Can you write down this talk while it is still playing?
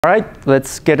All right,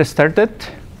 let's get started.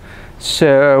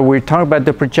 So we're talking about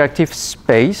the projective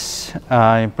space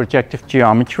in projective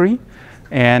geometry.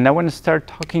 And I want to start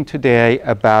talking today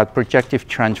about projective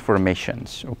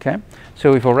transformations, okay?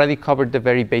 So we've already covered the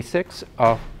very basics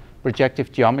of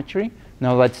projective geometry.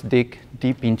 Now let's dig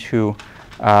deep into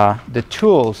the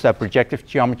tools that projective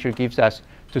geometry gives us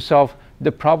to solve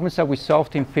the problems that we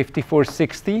solved in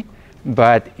 5460,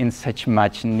 but in such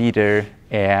much neater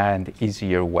and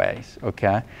easier ways,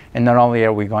 okay? And not only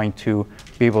are we going to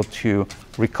be able to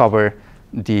recover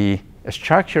the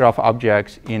structure of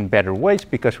objects in better ways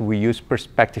because we use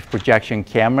perspective projection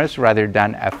cameras rather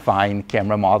than affine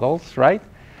camera models, right?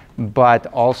 But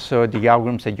also the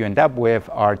algorithms that you end up with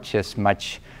are just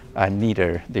much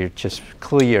neater. They're just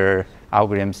clear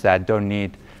algorithms that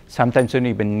sometimes don't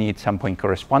even need some point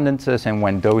correspondences, and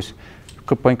when those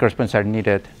point correspondences are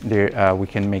needed, we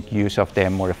can make use of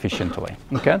them more efficiently.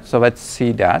 Okay, so let's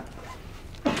see that.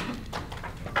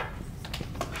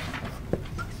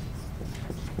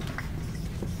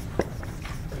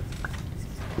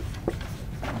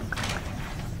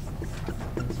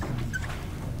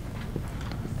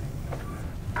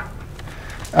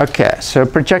 Okay, so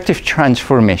projective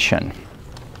transformation.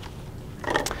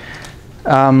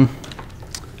 A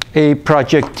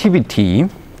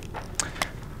projectivity,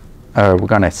 we're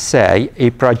going to say a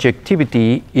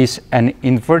projectivity is an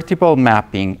invertible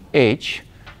mapping H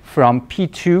from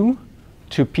P2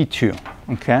 to P2,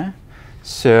 okay?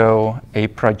 So a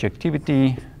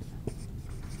projectivity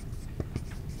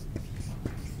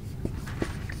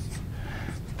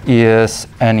is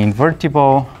an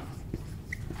invertible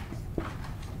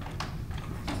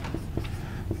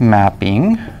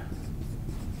mapping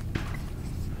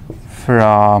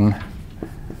from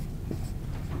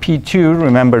P2,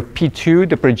 remember P2,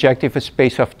 the projective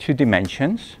space of 2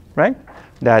 dimensions, right?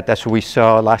 That, as we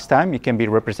saw last time, it can be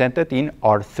represented in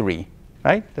R3,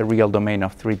 right? The real domain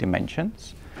of 3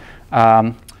 dimensions.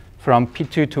 From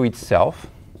P2 to itself.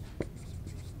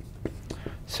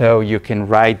 So you can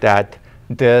write that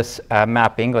this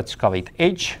mapping, let's call it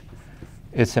H,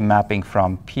 is a mapping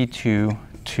from P2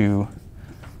 to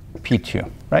P2,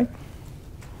 right?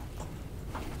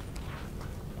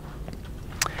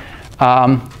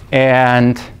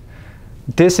 And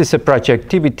this is a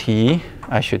projectivity,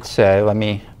 I should say. Let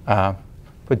me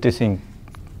put this in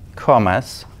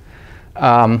commas.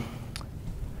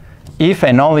 If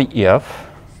and only if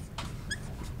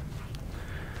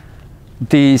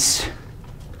this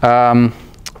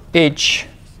H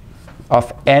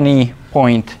of any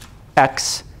point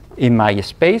x in my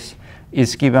space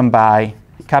is given by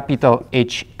capital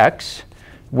HX,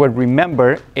 where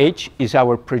remember H is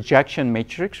our projection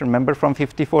matrix. Remember from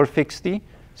 5460,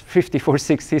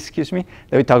 excuse me,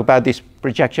 that we talk about this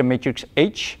projection matrix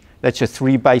H. That's a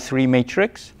 3 by 3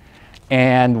 matrix.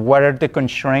 And what are the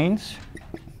constraints?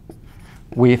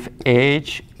 With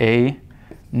H a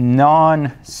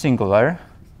non-singular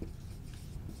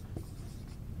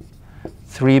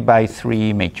 3 by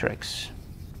 3 matrix.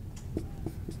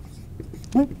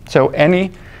 So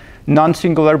any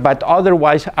non-singular but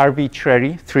otherwise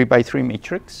arbitrary 3 by 3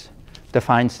 matrix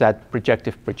defines that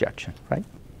projective projection, right?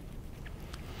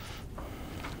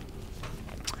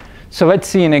 So let's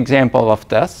see an example of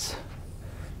this.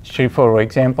 Straightforward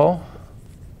example.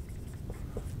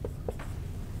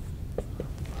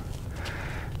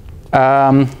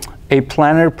 A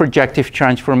planar projective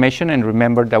transformation, and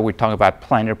remember that we're talking about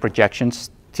planar projections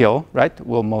still, right?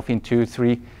 We'll move into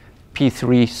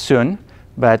P3 soon,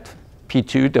 but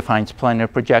P2 defines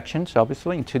planar projections,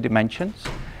 obviously, in 2 dimensions.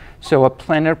 So a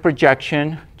planar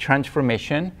projection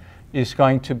transformation is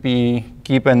going to be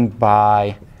given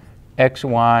by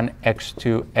x1,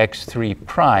 x2, x3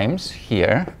 primes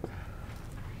here,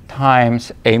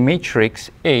 times a matrix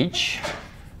H,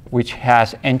 which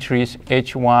has entries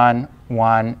H1,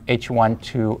 1, H1,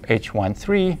 2, H1,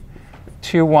 3,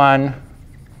 2, 1,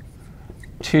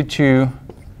 2, 2,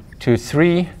 2,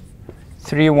 3,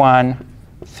 3, 1,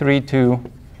 3,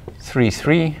 2, 3,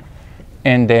 3,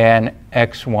 and then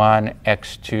x1,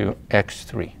 x2,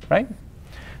 x3, right?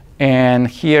 And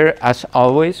here, as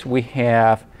always, we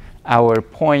have our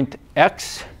point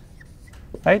x,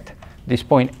 right? This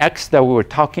point x that we were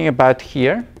talking about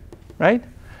here, right?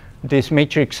 This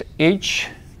matrix H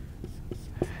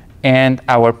and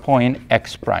our point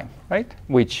x prime, right?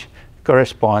 Which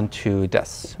correspond to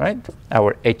this, right?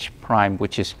 Our H prime,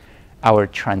 which is our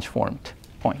transformed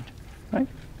point, right?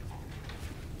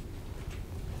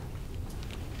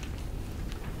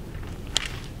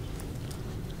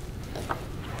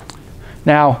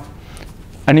 Now,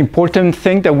 an important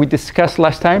thing that we discussed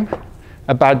last time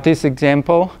about this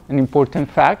example, an important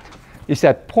fact, is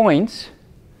that points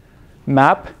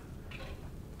map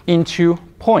into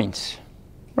points,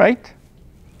 right,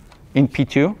 in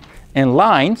P2, and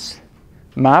lines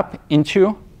map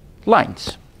into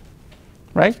lines,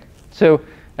 right? So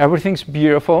everything's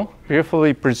beautiful,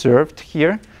 beautifully preserved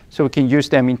here, so we can use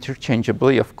them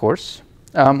interchangeably, of course.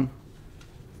 And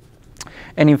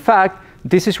in fact,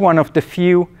 this is one of the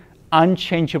few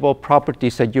unchangeable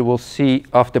properties that you will see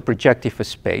of the projective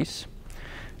space.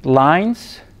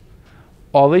 Lines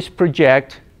always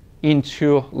project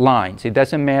into lines. It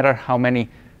doesn't matter how many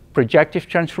projective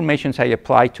transformations I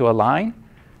apply to a line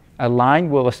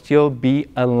will still be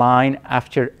a line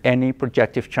after any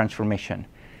projective transformation.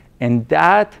 And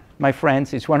that, my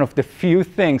friends, is one of the few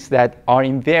things that are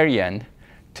invariant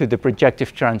to the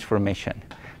projective transformation.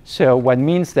 So what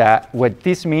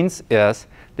this means is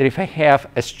that if I have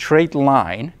a straight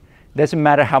line, doesn't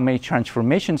matter how many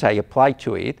transformations I apply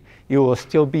to it, it will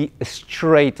still be a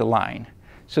straight line.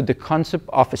 So the concept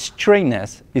of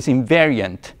straightness is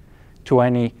invariant to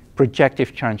any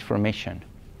projective transformation.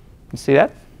 You see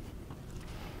that?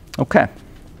 OK.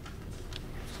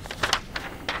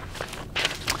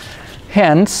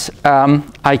 Hence,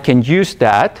 I can use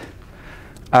this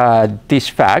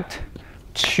fact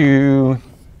to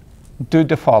do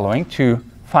the following, to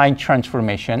find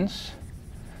transformations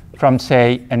from,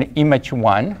 say, an image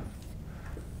 1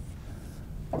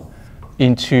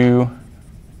 into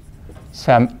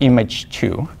some image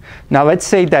 2. Now, let's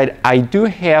say that I do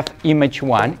have image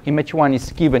 1. Image 1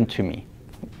 is given to me,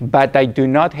 but I do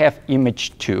not have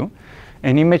image 2.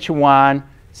 And image 1,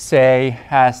 say,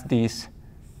 has these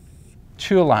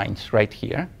 2 lines right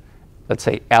here. Let's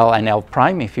say L and L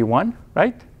prime if you want,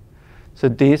 right? So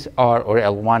these are, or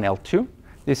L1, L2.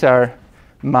 These are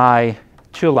my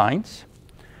 2 lines.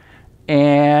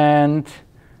 And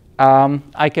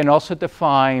I can also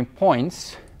define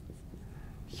points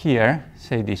here,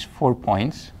 say these 4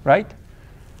 points, right,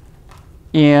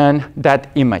 in that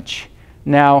image.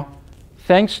 Now,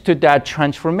 thanks to that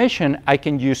transformation, I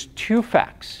can use 2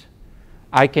 facts.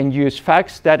 I can use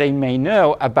facts that I may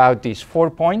know about these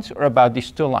 4 points or about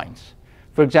these 2 lines.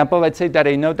 For example, let's say that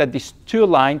I know that these 2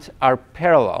 lines are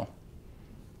parallel,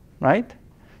 right?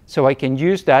 So I can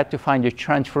use that to find a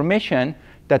transformation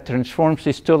that transforms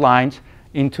these 2 lines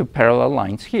into parallel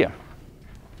lines here.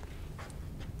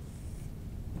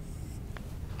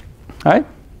 Right?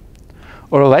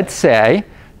 Or let's say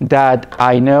that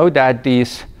I know that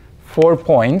these 4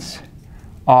 points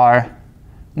are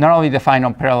not only defined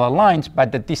on parallel lines,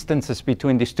 but the distances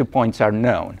between these 2 points are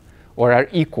known or are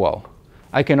equal.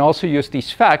 I can also use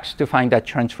these facts to find that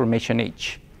transformation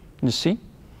H. You see?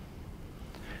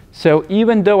 So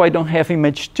even though I don't have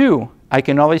image 2, I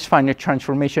can always find a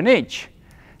transformation H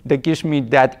that gives me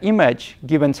that image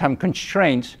given some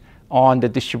constraints on the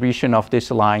distribution of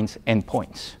these lines and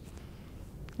points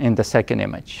in the second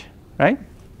image, right?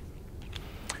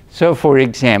 So for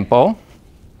example,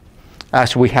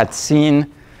 as we had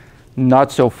seen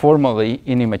not so formally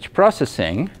in image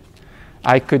processing,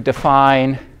 I could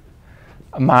define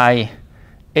my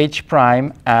H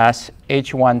prime as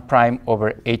H1 prime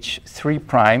over H3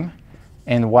 prime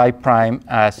and Y prime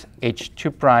as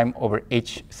H2 prime over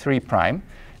H3 prime.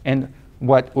 And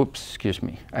what, oops, excuse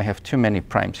me, I have too many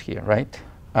primes here, right?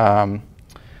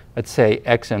 Let's say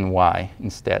X and Y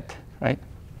instead, right?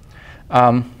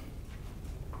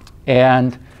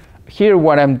 And here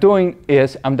what I'm doing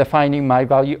is I'm defining my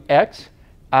value X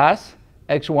as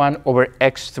X1 over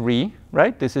X3,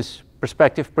 right? This is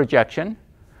perspective projection.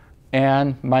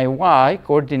 And my Y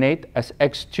coordinate as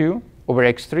X2 over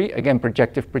X3, again,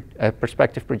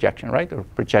 perspective projection, right? Or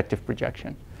projective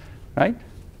projection, right?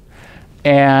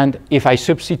 And if I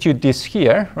substitute this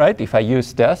here, right? If I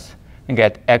use this and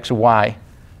get XY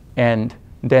and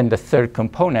then the third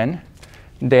component,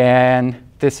 then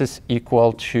this is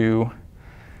equal to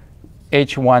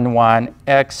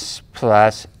H11X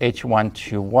plus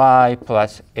H12Y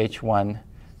plus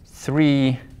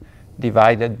H13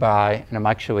 divided by, and I'm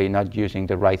actually not using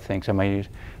the right things. I'm going to use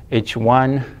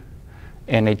H1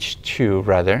 and H2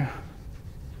 rather.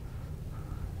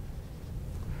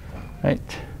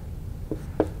 Right?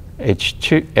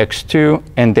 H2, X2,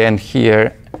 and then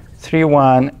here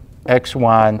 3,1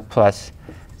 X1 plus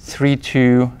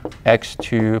 3,2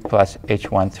 X2 plus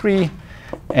H13.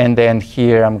 And then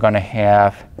here I'm going to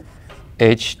have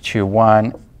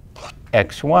H21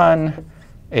 X1,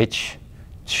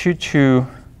 H22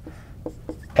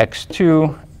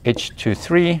 X2,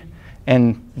 H23,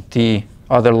 and the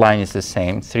other line is the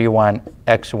same, 3,1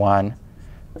 X1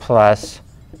 plus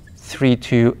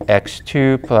 3,2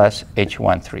 X2 plus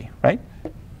H13, right?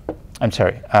 I'm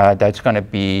sorry, that's going to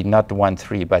be not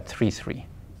 1,3, but 3,3.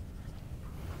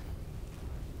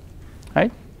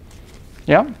 right?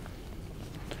 Yeah?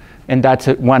 And that's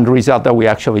one result that we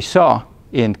actually saw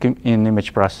in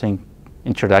image processing,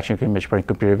 introduction to image processing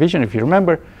computer vision, if you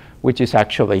remember, which is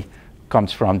actually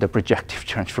comes from the projective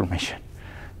transformation,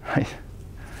 right?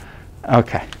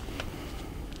 Okay.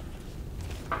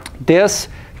 This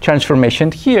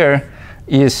transformation here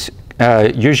is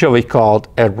usually called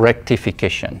a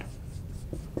rectification.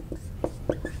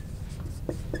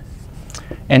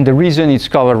 And the reason it's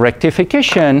called a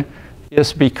rectification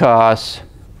is because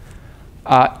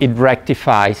it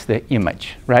rectifies the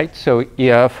image, right? So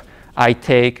if I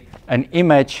take an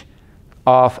image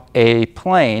of a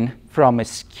plane from a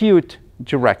skewed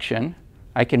direction,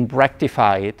 I can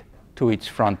rectify it to its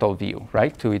frontal view,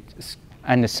 right? To its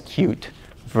an skewed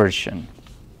version.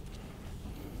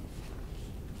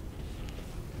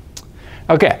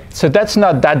 Okay, so that's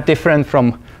not that different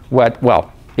from what,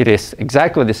 well, it is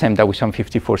exactly the same that we saw in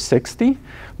 5460,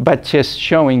 but just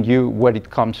showing you where it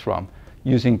comes from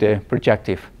using the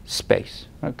projective space,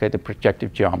 okay, the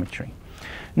projective geometry.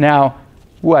 Now,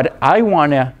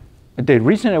 the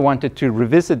reason I wanted to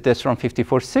revisit this from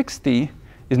 5460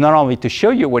 is not only to show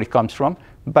you where it comes from,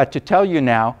 but to tell you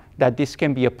now that this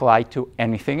can be applied to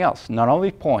anything else, not only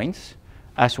points,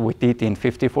 as we did in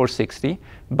 5460,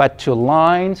 but to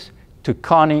lines, to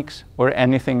conics, or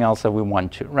anything else that we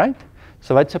want to, right?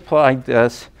 So let's apply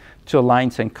this to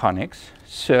lines and conics.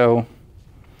 So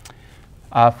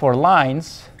for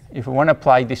lines, if we want to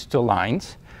apply this to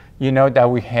lines, you know that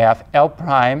we have L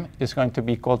prime is going to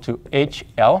be equal to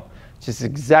HL, which is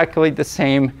exactly the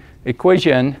same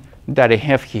equation that I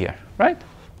have here, right?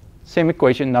 Same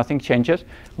equation, nothing changes,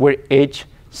 where H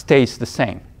stays the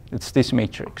same. It's this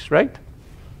matrix, right?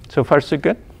 So far, so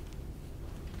good.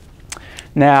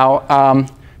 Now,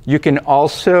 you can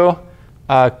also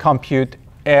compute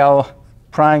L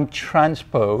prime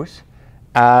transpose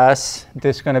as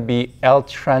this is going to be L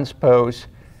transpose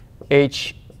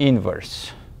H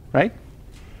inverse, right?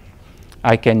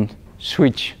 I can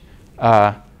switch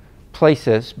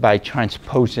places by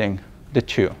transposing the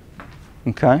two,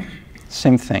 okay?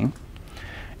 Same thing.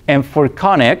 And for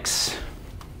conics,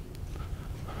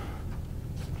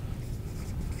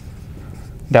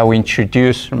 that we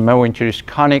introduced, remember we introduced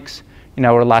conics in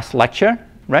our last lecture,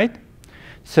 right?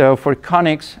 So for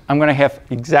conics, I'm going to have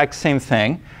exact same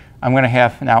thing. I'm going to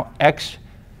have now X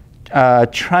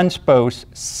transpose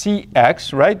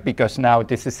CX, right? Because now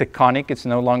this is a conic, it's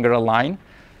no longer a line.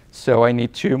 So I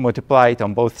need to multiply it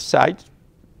on both sides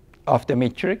of the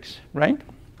matrix, right?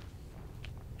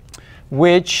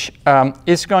 Which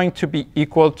is going to be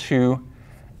equal to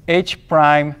H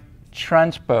prime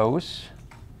transpose.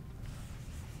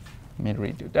 Let me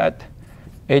redo that.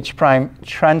 H prime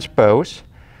transpose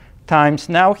times,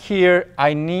 now here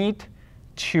I need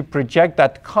to project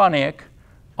that conic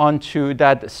onto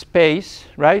that space,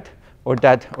 right? Or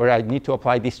I need to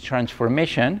apply this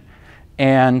transformation.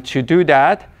 And to do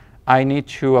that, I need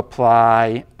to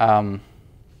apply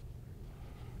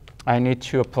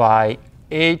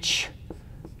H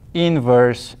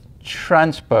inverse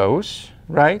transpose,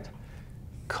 right?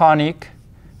 Conic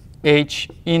H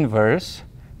inverse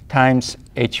times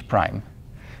H prime.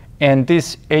 And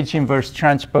this H inverse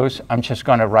transpose, I'm just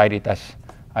going to write it as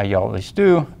I always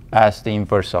do, as the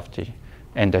inverse of the,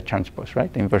 and the transpose,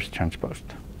 right? The inverse transposed.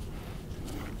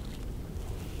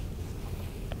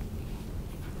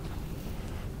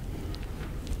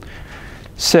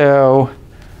 So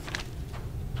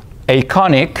a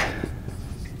conic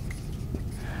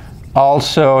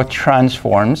also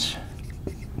transforms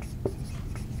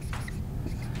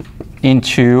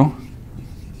into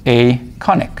a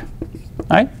conic,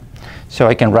 right? So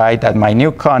I can write that my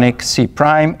new conic C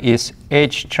prime is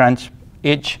H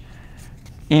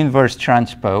inverse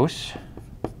transpose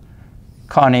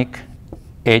conic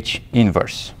H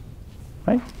inverse,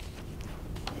 right?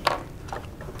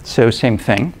 So same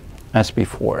thing as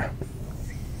before.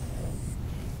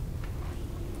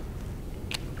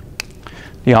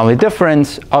 The only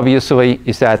difference, obviously,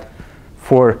 is that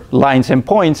for lines and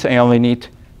points, I only need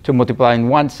to multiply on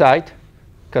one side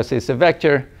because it's a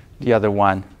vector. The other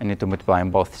one, I need to multiply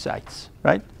on both sides,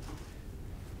 right?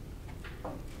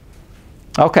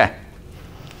 OK.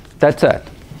 That's it.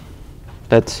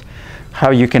 That's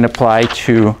how you can apply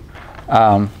to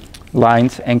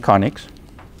lines and conics.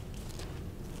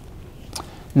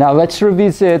 Now let's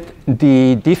revisit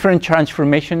the different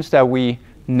transformations that we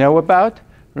know about.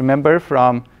 Remember,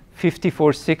 from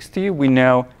 5460, we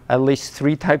know at least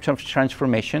 3 types of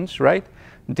transformations, right?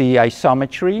 The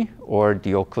isometry, or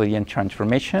the Euclidean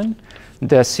transformation.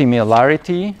 The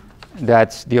similarity,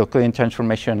 that's the Euclidean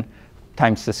transformation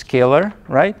times the scalar,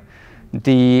 right?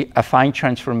 The affine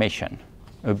transformation,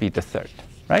 would be the third,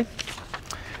 right?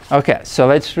 Okay, so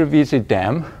let's revisit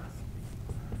them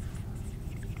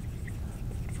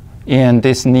in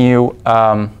this new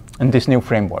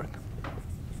framework.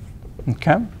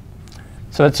 Okay,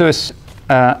 so let's do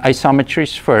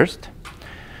isometries first.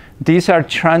 These are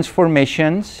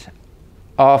transformations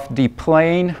of the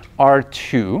plane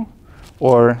R2,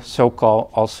 or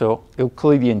so-called also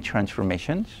Euclidean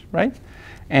transformations, right?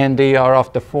 And they are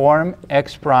of the form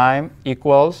x prime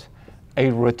equals a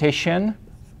rotation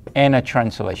and a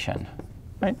translation,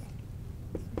 right?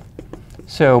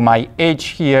 So my h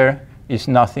here is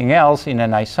nothing else in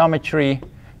an isometry,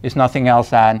 is nothing else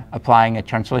than applying a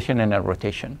translation and a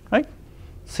rotation, right?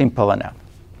 Simple enough.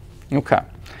 Okay.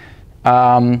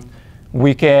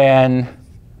 We can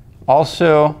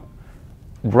also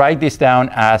write this down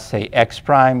as say x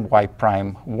prime y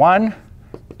prime 1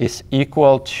 is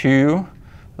equal to,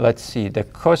 let's see, the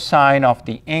cosine of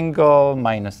the angle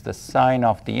minus the sine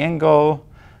of the angle,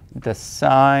 the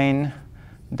sine,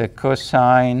 the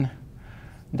cosine,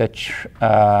 the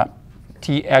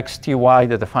tx, ty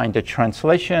that define the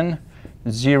translation,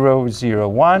 0, 0,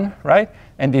 1, right?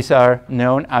 And these are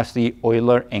known as the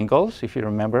Euler angles, if you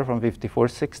remember from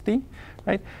 5460,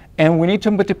 right? And we need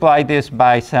to multiply this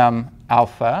by some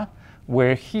alpha,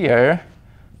 where here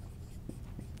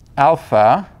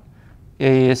alpha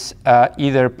is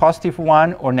either positive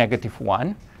 1 or negative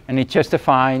 1, and it just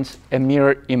defines a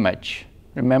mirror image.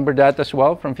 Remember that as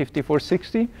well from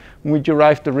 5460? When we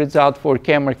derived the result for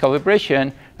camera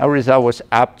calibration, our result was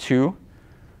up to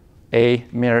a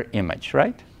mirror image,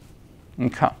 right?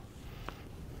 Okay.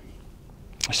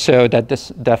 So that this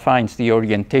defines the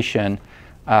orientation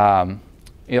of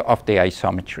the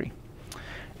isometry.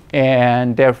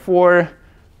 And therefore,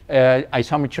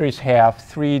 isometries have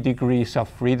 3 degrees of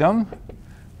freedom,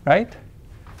 right?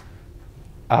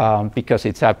 Because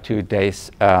it's up to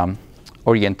this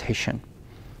orientation.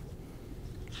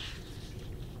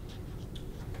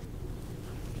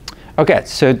 Okay,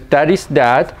 so that is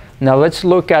that. Now let's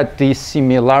look at the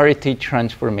similarity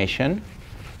transformation.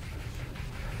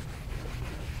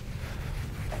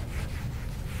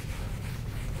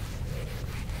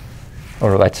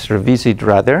 Or let's revisit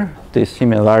rather the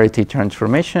similarity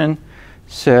transformation.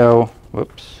 So,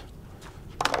 whoops.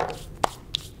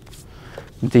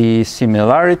 The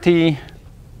similarity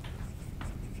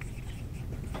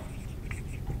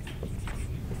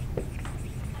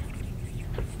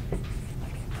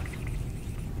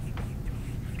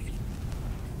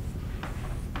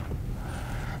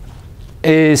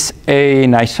is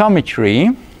an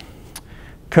isometry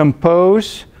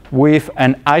composed with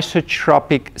an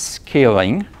isotropic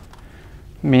scaling,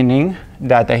 meaning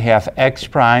that I have x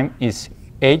prime is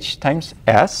h times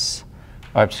s,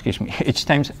 or excuse me, h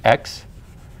times x.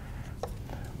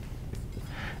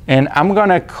 And I'm going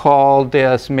to call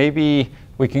this, maybe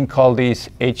we can call this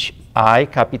hi,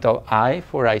 capital I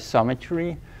for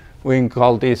isometry. We can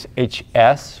call this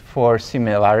hs for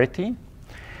similarity.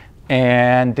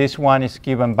 And this one is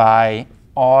given by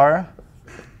r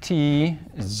t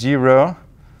 0,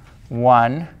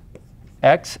 1,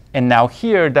 x. And now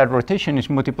here, that rotation is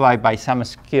multiplied by some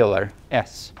scalar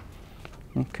s.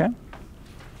 Okay?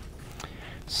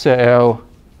 So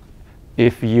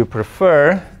if you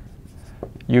prefer,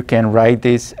 you can write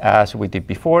this as we did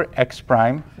before. X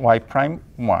prime, y prime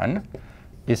 1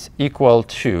 is equal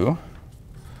to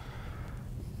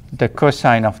the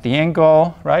cosine of the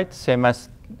angle, right? Same as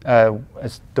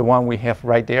the one we have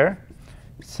right there.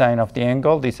 Sine of the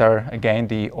angle. These are, again,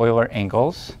 the Euler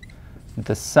angles.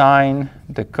 The sine,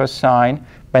 the cosine.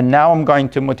 But now I'm going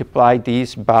to multiply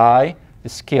these by the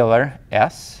scalar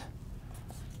s.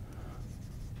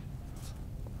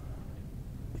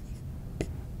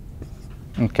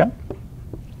 Okay.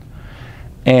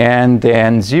 And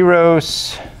then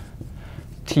zeros,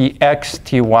 tx,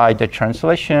 ty, the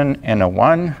translation, and a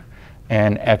 1,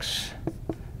 and x,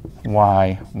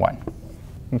 y, 1.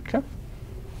 Okay.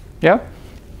 Yeah?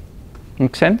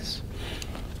 Make sense?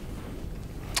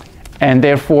 And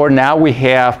therefore, now we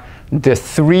have the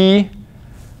 3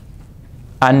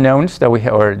 unknowns that we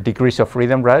have, or degrees of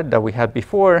freedom, right, that we had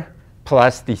before,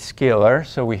 plus the scalar.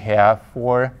 So we have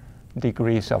 4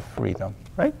 degrees of freedom,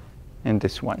 right, in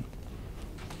this one.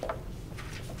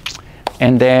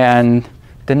 And then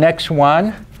the next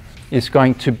one is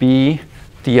going to be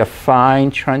the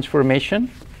affine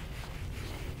transformation.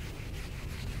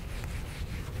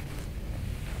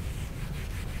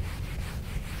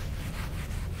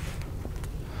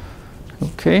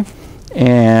 Okay,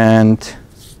 and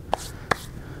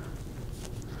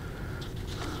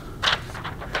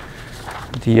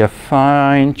the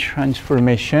affine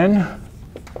transformation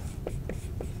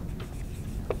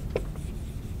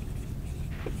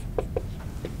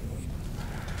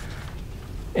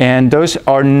And those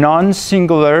are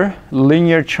non-singular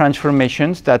linear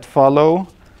transformations that follow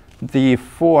the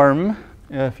form,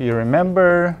 if you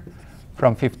remember,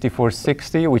 from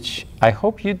 5460, which I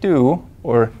hope you do,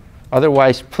 or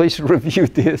otherwise please review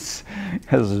this,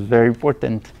 because it's very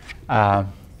important.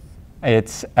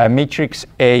 It's a matrix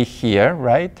A here,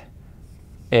 right?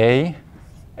 A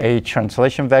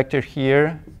translation vector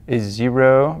here is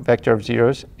 0, vector of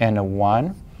zeros, and a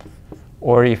 1.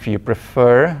 Or if you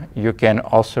prefer, you can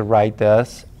also write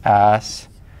this as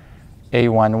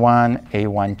A11,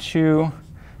 A12,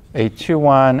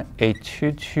 A21,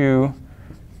 A22,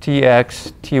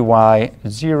 TX, TY,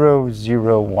 0,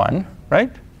 0, 1,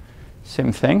 right?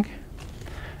 Same thing.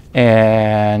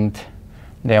 And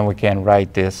then we can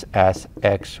write this as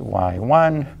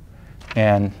XY1.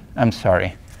 And I'm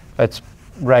sorry, let's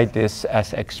write this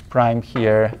as X prime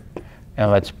here. And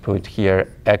let's put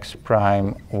here X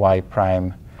prime, Y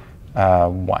prime,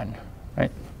 1,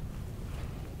 right?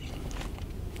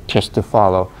 Just to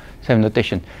follow same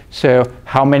notation. So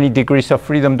how many degrees of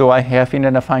freedom do I have in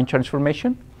an affine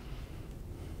transformation?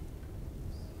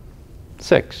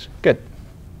 6. Good.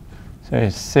 So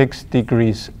it's 6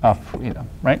 degrees of freedom,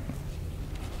 right?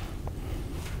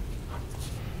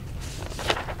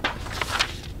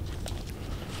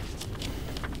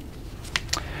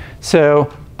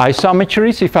 So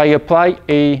isometries, if I apply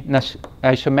a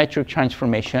isometric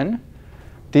transformation,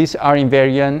 these are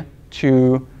invariant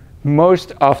to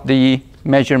most of the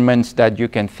measurements that you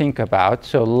can think about.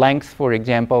 So length, for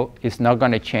example, is not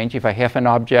going to change. If I have an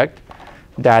object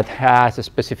that has a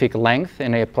specific length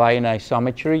and I apply an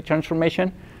isometry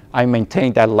transformation, I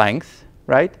maintain that length,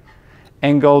 right?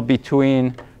 Angle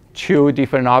between two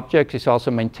different objects is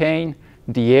also maintained.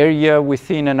 The area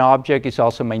within an object is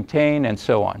also maintained, and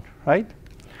so on, right?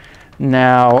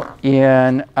 Now,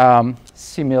 in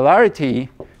similarity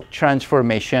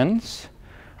transformations,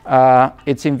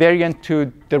 it's invariant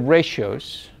to the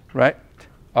ratios, right,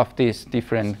 of these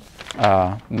different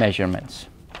measurements.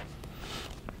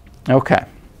 Okay.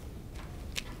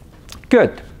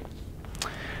 Good.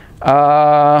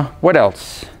 What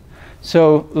else?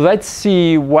 So let's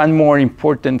see one more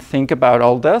important thing about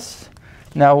all this.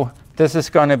 Now, this is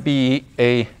going to be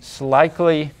a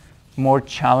slightly more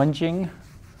challenging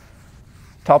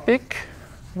topic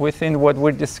within what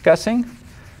we're discussing,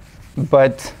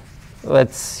 but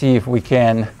let's see if we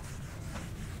can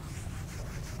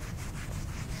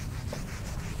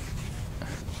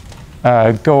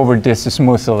go over this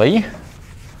smoothly.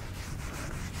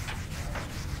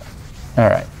 All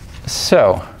right.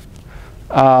 So,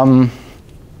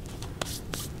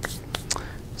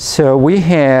 so we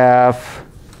have,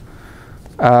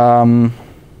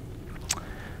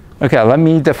 okay, let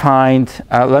me define,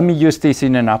 let me use this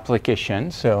in an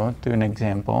application. So do an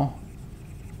example.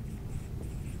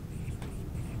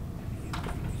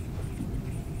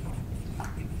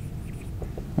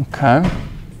 Okay.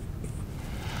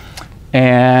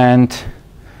 And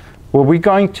what we're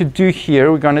going to do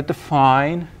here, we're going to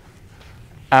define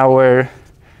our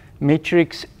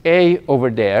matrix A over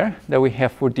there that we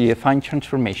have for the affine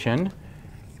transformation.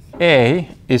 A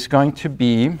is going to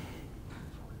be,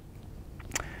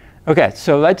 okay,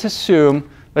 so let's assume,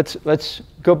 let's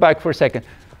go back for a second.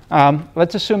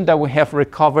 Let's assume that we have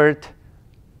recovered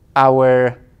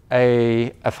our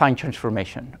affine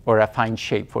transformation or affine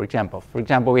shape, for example. For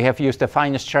example, we have used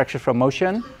affine structure from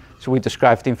motion, so we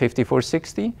described in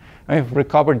 5460. We've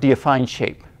recovered the affine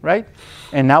shape, right?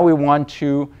 And now we want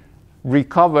to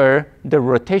recover the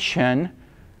rotation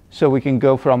so we can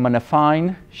go from an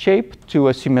affine shape to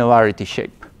a similarity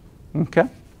shape. Okay?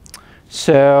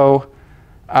 So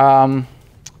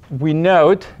we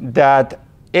note that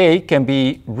A can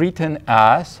be written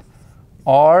as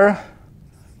R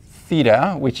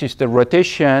theta, which is the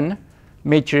rotation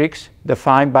matrix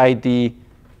defined by the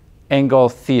angle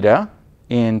theta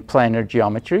in planar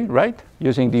geometry, right?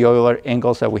 Using the Euler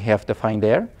angles that we have defined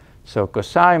there. So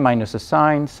cosine minus a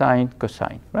sine, sine,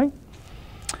 cosine, right?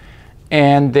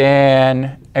 And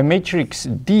then a matrix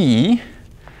D,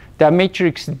 that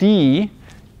matrix D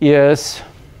is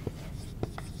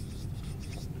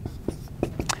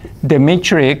the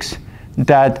matrix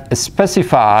that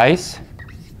specifies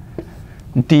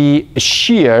the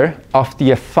shear of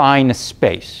the affine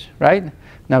space, right?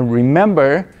 Now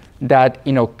remember that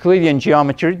in Euclidean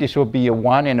geometry, this will be a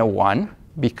 1 and a 1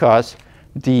 because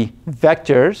the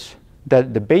vectors, the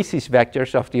basis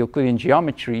vectors of the Euclidean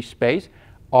geometry space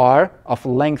are of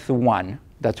length 1.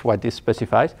 That's what this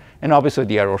specifies. And obviously,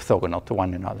 they are orthogonal to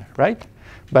one another, right?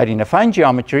 But in affine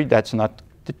geometry, that's not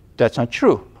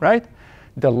true, right?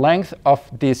 The length of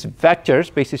these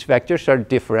vectors, basis vectors, are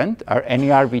different, are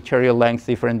any arbitrary length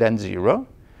different than 0.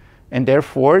 And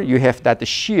therefore, you have that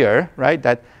shear, right?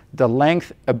 That the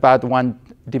length about one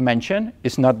dimension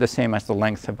is not the same as the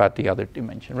length about the other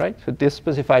dimension, right? So this is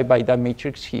specified by that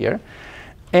matrix here.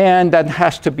 And that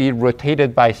has to be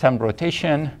rotated by some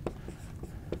rotation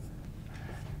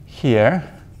here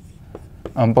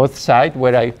on both sides,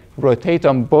 where I rotate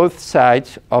on both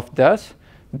sides of this,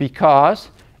 because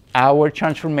our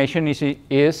transformation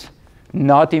is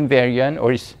not invariant,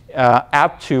 or is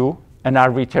up to an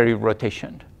arbitrary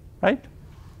rotation, right?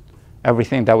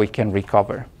 Everything that we can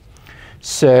recover.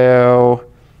 So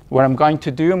what I'm going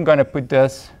to do, I'm going to put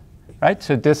this, right?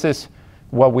 So this is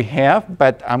what we have,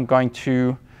 but I'm going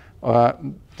to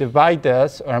divide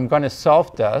this, or I'm going to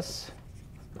solve this,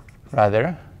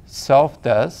 rather, solve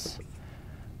this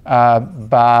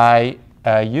by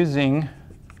using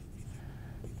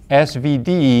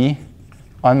SVD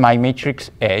on my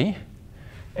matrix A.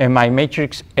 And my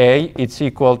matrix A, it's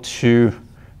equal to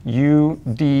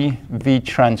UDV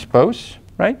transpose,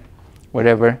 right?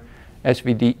 Whatever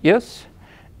SVD is.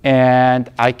 And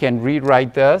I can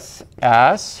rewrite this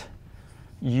as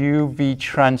UV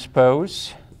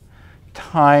transpose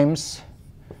times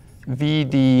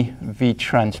VDV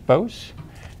transpose.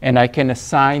 And I can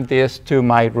assign this to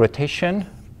my rotation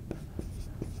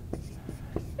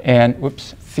and,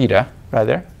 whoops, theta,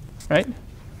 rather, right?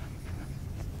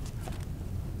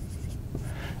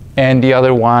 And the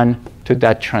other one to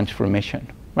that transformation,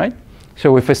 right?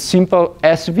 So with a simple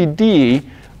SVD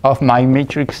of my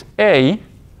matrix A,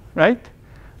 right,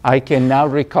 I can now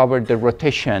recover the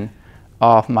rotation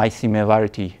of my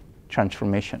similarity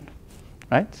transformation,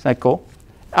 right? Isn't that cool?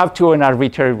 Up to an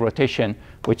arbitrary rotation,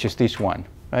 which is this one,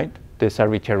 right? This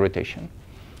arbitrary rotation,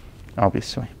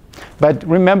 obviously. But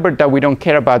remember that we don't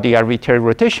care about the arbitrary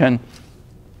rotation,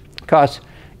 because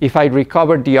if I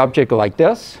recover the object like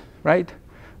this, right,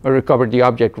 or recover the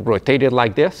object rotated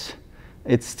like this,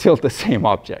 it's still the same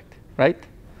object, right?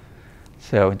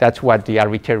 So that's what the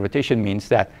arbitrary rotation means,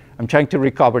 that I'm trying to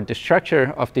recover the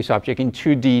structure of this object in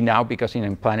 2D now, because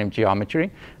in plane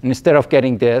geometry. And instead of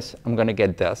getting this, I'm going to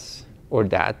get this or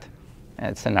that.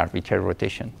 And it's an arbitrary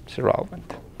rotation. It's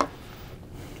irrelevant.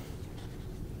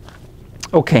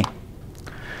 OK.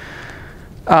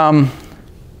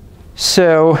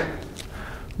 So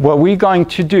what we're going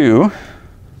to do,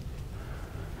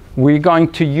 we're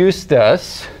going to use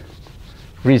this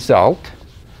result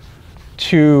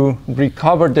to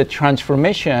recover the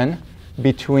transformation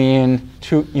between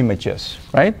two images,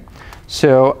 right?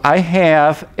 So I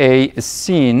have a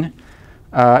scene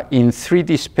in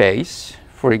 3D space,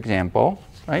 for example,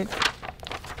 right?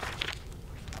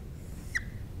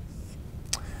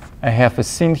 I have a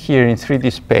scene here in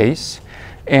 3D space,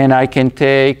 and I can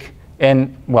take,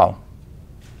 and well,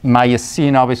 my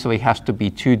scene obviously has to be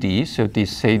 2D, so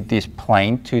say this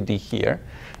plane 2D here.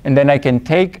 And then I can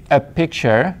take a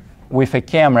picture with a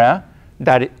camera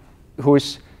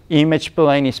whose image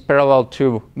plane is parallel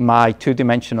to my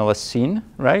two-dimensional scene,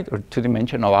 right, or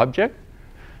two-dimensional object.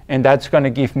 And that's going to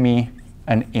give me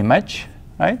an image,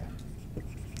 right?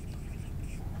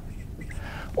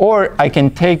 Or I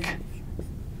can take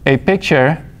a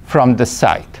picture from the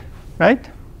side, right?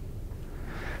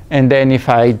 And then if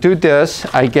I do this,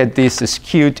 I get this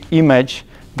skewed image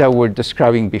that we're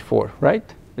describing before, right?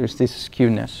 There's this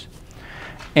skewness.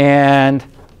 And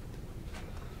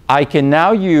I can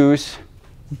now use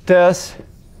this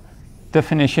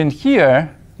definition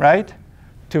here, right,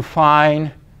 to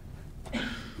find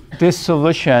this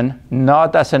solution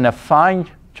not as an affine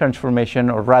transformation,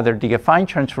 or rather the affine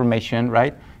transformation,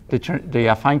 right, the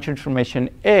affine transformation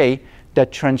A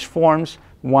that transforms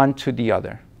one to the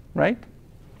other, right?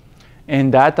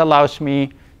 And that allows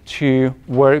me to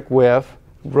work with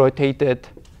rotated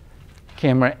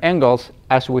camera angles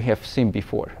as we have seen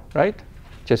before, right?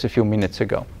 Just a few minutes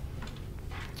ago.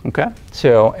 Okay,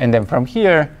 so, and then from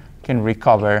here, can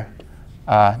recover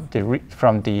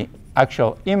from the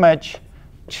actual image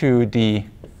to the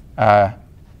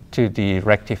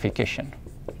rectification.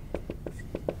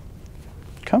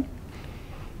 Okay.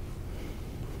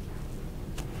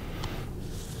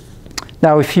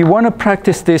 Now, if you want to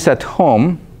practice this at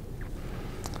home,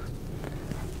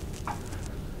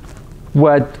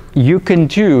 what you can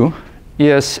do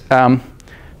is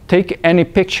take any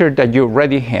picture that you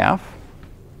already have,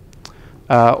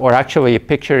 or actually a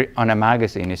picture on a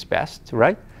magazine is best,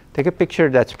 right? Take a picture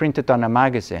that's printed on a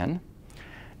magazine,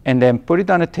 and then put it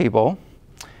on a table,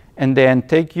 and then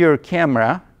take your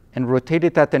camera and rotate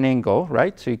it at an angle,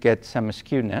 right? So you get some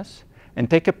skewness, and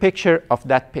take a picture of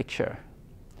that picture.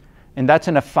 And that's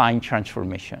an affine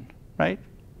transformation, right?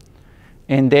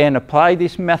 And then apply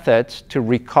these methods to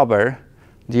recover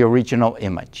the original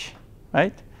image,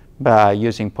 right? by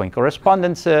using point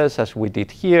correspondences, as we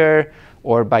did here,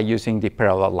 or by using the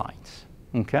parallel lines.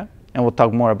 Okay? And we'll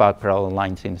talk more about parallel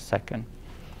lines in a second.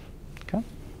 Okay?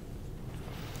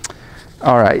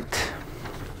 All right.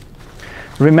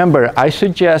 Remember, I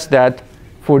suggest that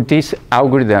for these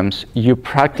algorithms, you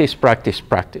practice, practice,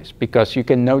 practice, because you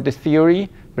can know the theory,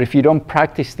 but if you don't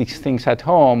practice these things at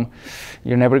home,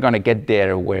 you're never going to get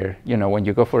there where, you know, when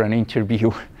you go for an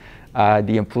interview,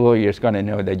 the employer is going to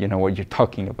know that you know what you're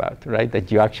talking about, right?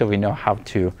 That you actually know how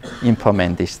to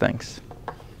implement these things.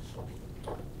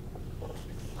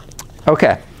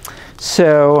 Okay,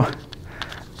 so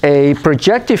a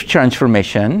projective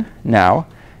transformation now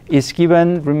is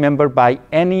given, remember, by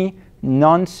any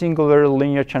non-singular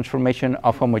linear transformation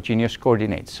of homogeneous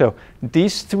coordinates. So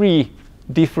these three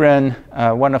different,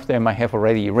 one of them I have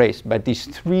already erased, but these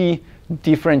three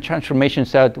different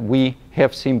transformations that we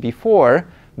have seen before,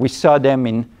 we saw them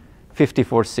in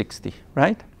 5460,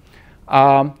 right?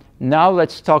 Now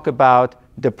let's talk about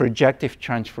the projective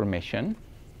transformation.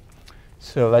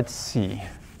 So let's see.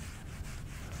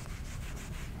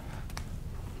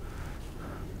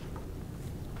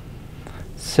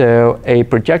 So a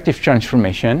projective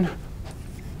transformation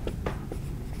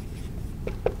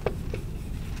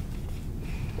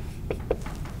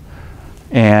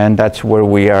and that's where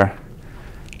we are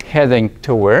heading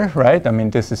toward, right? I mean,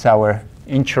 this is our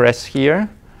interest here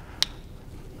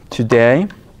today,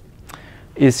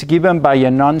 is given by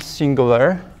a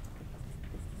non-singular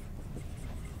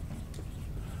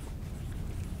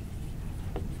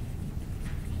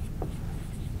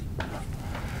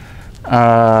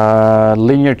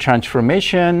linear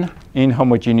transformation in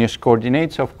homogeneous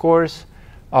coordinates, of course,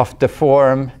 of the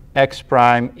form x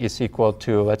prime is equal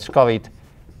to, let's call it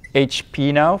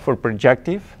HP now for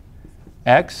projective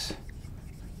x,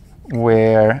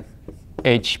 where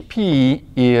HP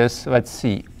is, let's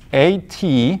see, AT.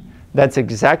 That's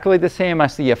exactly the same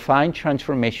as the affine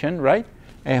transformation, right?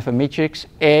 I have a matrix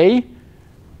A,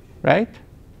 right,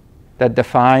 that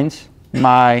defines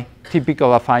my typical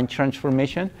affine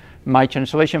transformation. My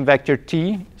translation vector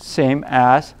T, same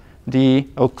as the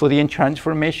Euclidean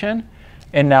transformation.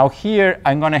 And now here,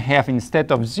 I'm going to have,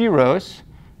 instead of zeros,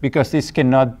 because this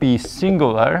cannot be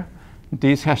singular,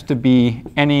 this has to be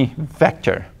any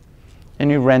vector,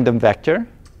 any random vector,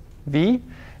 V.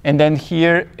 And then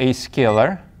here, a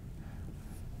scalar,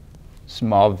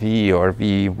 small v or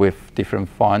v with different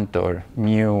font or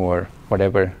mu or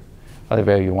whatever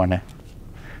you want to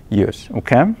use,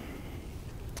 okay?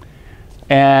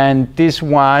 And this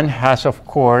one has, of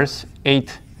course,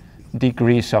 8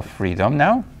 degrees of freedom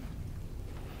now.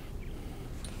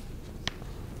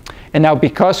 And now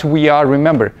because we are,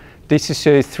 remember, this is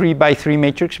a 3 by 3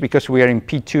 matrix because we are in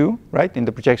P2, right, in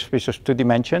the projective space of 2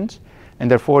 dimensions.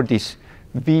 And therefore, this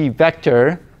V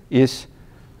vector is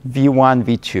V1,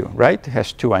 V2, right? It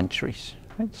has 2 entries.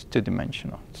 Right? It's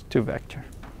 2-dimensional. It's 2 vector.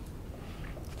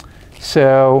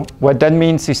 So what that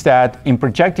means is that in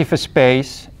projective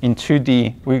space, in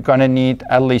 2D, we're going to need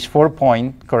at least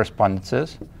 4-point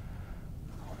correspondences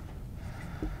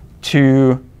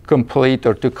to complete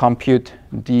or to compute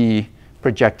the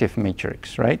projective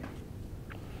matrix, right?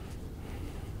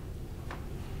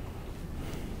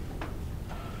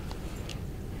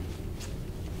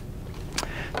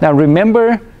 Now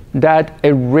remember that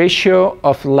a ratio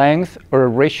of length or a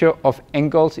ratio of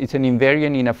angles is an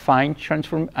invariant in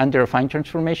under affine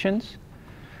transformations.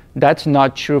 That's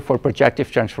not true for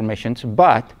projective transformations,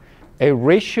 but a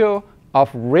ratio of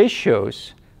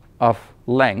ratios of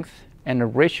length and a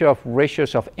ratio of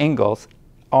ratios of angles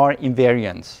are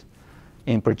invariants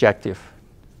in projective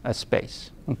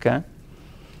space, okay?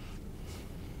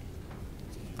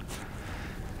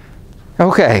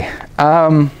 Okay.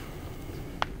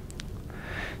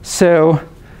 So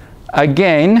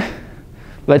again,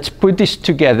 let's put this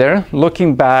together,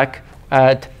 looking back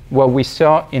at what we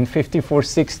saw in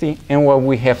 5460 and what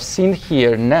we have seen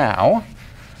here now.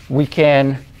 We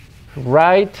can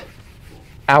write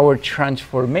our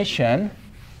transformation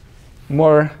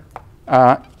more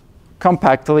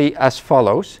compactly as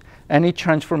follows. Any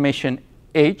transformation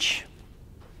H,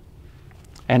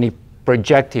 any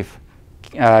projective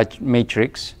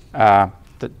matrix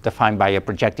defined by a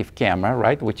projective camera,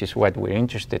 right, which is what we're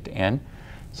interested in.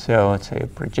 So let's say a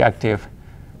projective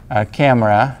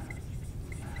camera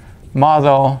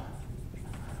model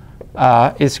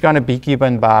is going to be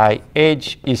given by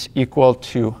H is equal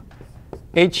to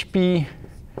HP,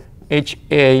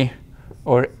 HA,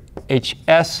 or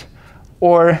HS.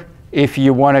 Or if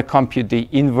you want to compute the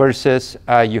inverses,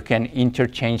 you can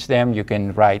interchange them. You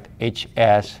can write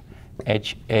HS,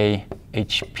 HA,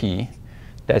 HP.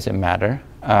 Doesn't matter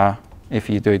if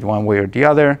you do it one way or the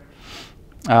other.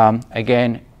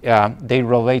 Again, they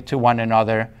relate to one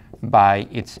another by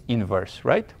its inverse,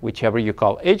 right? Whichever you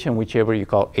call H and whichever you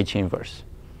call H inverse.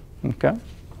 Okay?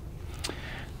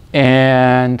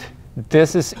 And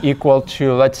this is equal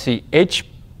to, let's see,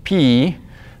 HP.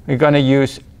 We're going to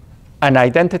use an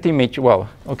identity matrix. Well,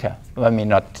 okay, let me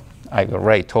not, I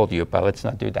already told you, but let's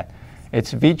not do that.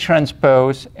 It's V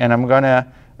transpose, and I'm going to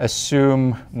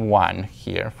assume 1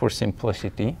 here for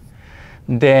simplicity.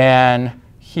 Then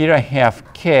here I have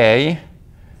K,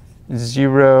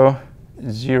 0,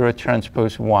 0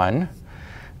 transpose 1.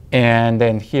 And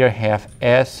then here I have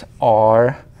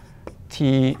SR,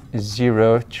 T,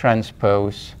 0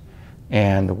 transpose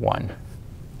and 1.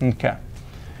 Okay.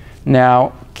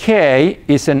 Now, K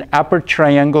is an upper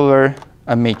triangular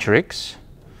matrix.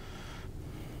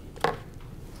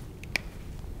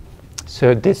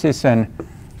 So this is an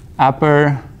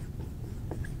upper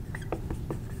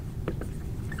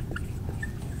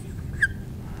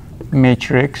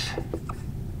matrix.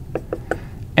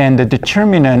 And the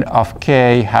determinant of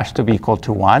K has to be equal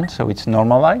to 1, so it's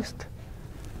normalized.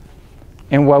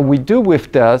 And what we do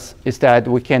with this is that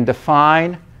we can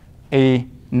define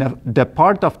the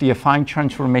part of the affine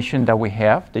transformation that we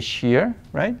have, the shear,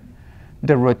 right?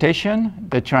 The rotation,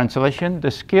 the translation, the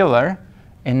scalar.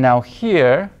 And now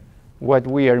here, what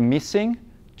we are missing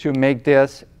to make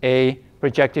this a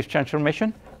projective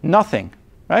transformation? Nothing,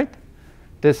 right?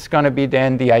 This is going to be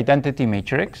then the identity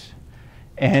matrix.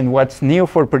 And what's new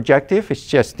for projective is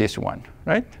just this one,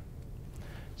 right?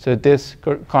 So this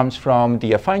comes from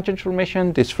the affine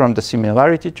transformation, this from the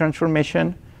similarity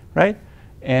transformation, right?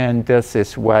 And this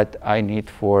is what I need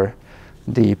for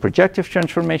the projective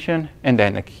transformation. And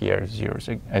then here,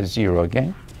 0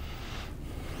 again.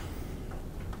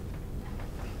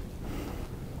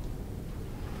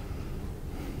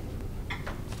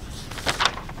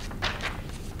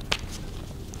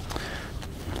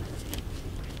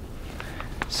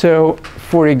 So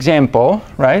for example,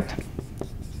 right,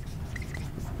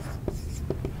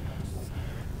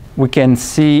 we can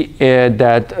see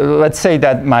that, let's say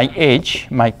that my H,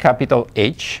 my capital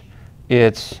H,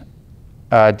 is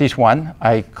this one.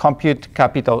 I compute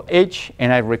capital H,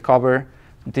 and I recover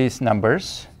these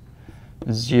numbers,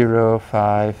 0,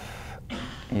 5,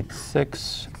 8,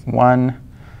 6, 1,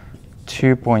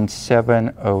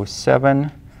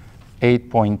 2.707,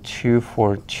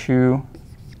 8.242,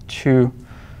 2,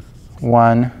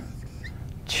 1,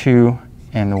 2,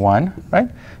 and 1, right?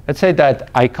 Let's say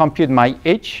that I compute my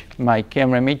H, my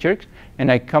camera matrix,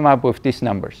 and I come up with these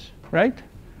numbers, right?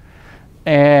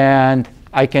 And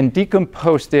I can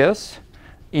decompose this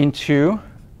into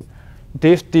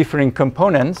these different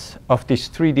components of these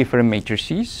 3 different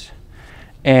matrices.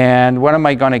 And what am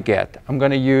I going to get? I'm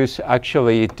going to use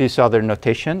actually this other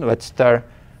notation. Let's start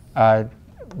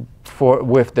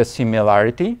with the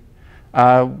similarity.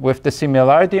 With the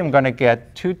similarity, I'm going to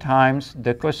get 2 times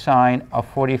the cosine of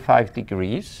 45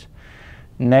 degrees,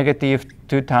 negative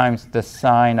 2 times the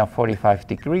sine of 45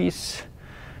 degrees,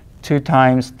 2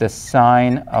 times the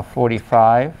sine of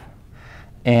 45,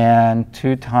 and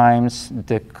 2 times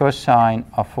the cosine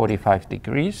of 45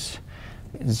 degrees,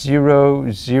 0,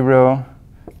 0,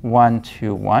 1,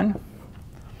 2, 1.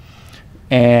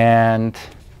 And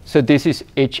so this is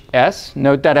HS.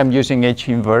 Note that I'm using H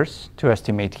inverse to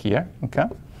estimate here, okay,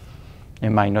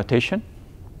 in my notation.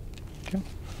 Okay.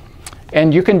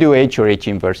 And you can do H or H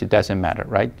inverse. It doesn't matter,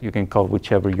 right? You can call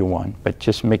whichever you want. But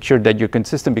just make sure that you're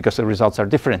consistent because the results are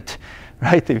different,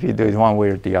 right, if you do it one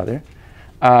way or the other.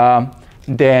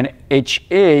 Then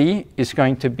HA is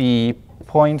going to be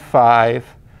 0.5,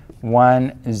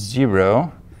 1,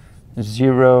 0,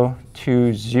 0,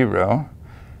 2, 0,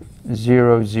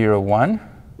 0, 0, 1.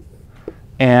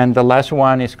 And the last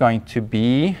one is going to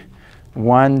be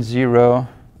 1, 0,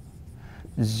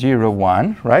 0,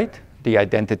 1, right? The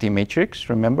identity matrix,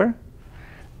 remember?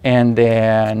 And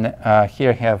then here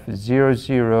I have 0,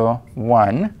 0,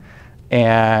 1.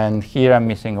 And here I'm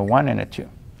missing a 1 and a 2.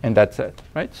 And that's it,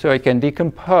 right? So I can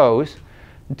decompose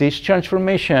this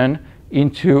transformation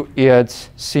into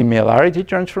its similarity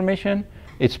transformation.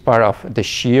 It's part of the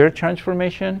shear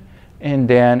transformation. And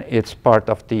then it's part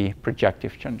of the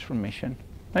projective transformation.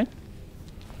 Right? Do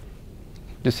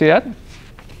you see that?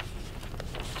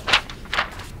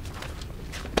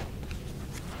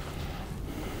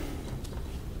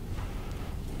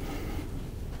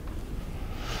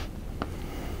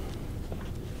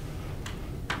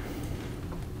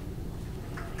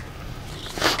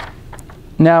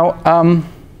 Now,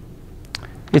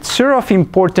 it's sort of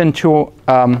important to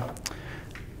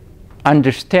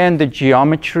understand the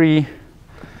geometry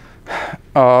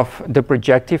of the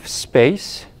projective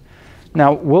space.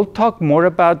 Now, we'll talk more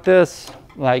about this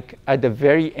like at the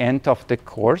very end of the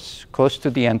course, close to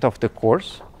the end of the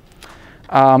course.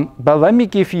 But let me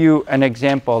give you an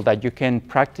example that you can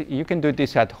practice. You can do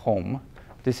this at home.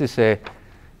 This is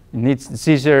needs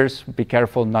scissors. Be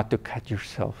careful not to cut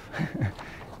yourself.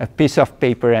 A piece of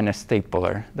paper and a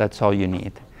stapler. That's all you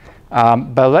need.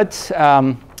 But let's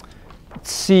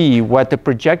see what the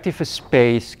projective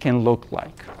space can look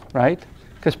like, right?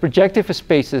 Because projective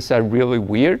spaces are really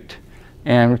weird,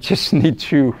 and we just need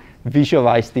to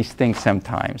visualize these things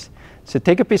sometimes. So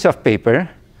take a piece of paper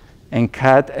and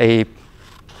cut a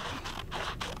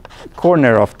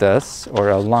corner of this, or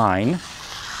a line.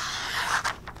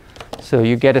 So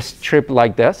you get a strip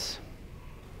like this.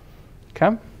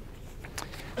 Okay.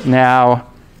 Now,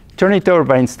 turn it over,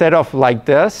 but instead of like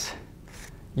this,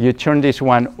 you turn this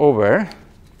one over,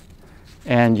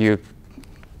 and you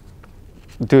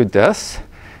do this.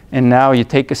 And now you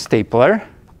take a stapler,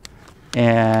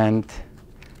 and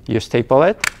you staple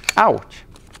it. Ouch!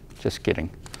 Just kidding.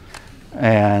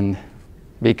 And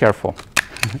be careful.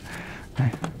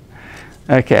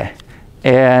 OK.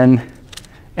 And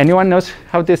anyone knows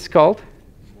how this is called?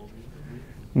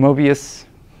 Mobius.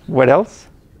 What else?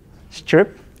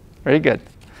 Strip. Very good.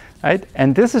 Right?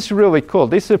 And this is really cool.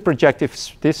 This is a projective.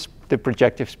 The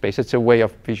projective space. It's a way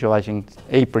of visualizing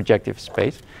a projective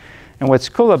space. And what's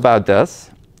cool about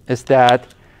this is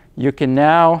that you can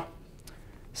now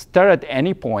start at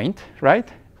any point, right?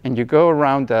 And you go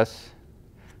around this,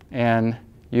 and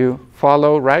you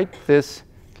follow, right, this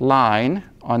line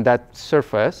on that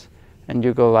surface, and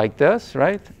you go like this,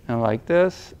 right? And like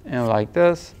this, and like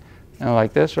this, and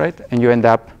like this, right? And you end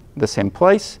up the same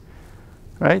place,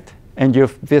 right? And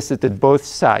you've visited both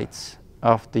sides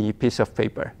of the piece of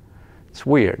paper. It's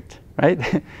weird, right?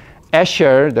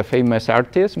 Escher, the famous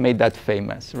artist, made that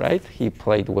famous, right? He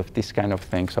played with these kind of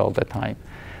things all the time.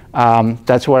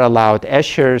 That's what allowed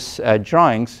Escher's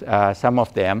drawings, some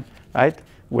of them, right,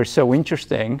 were so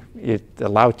interesting. It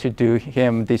allowed to do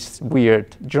him these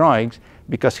weird drawings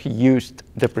because he used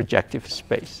the projective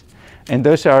space. And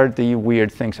those are the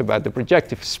weird things about the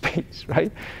projective space,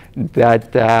 right?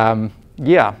 That,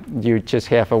 yeah, you just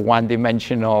have a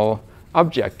one-dimensional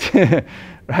object,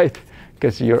 right?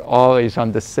 Because you're always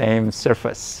on the same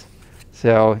surface.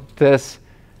 So this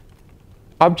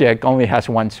object only has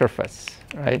one surface,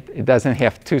 right? It doesn't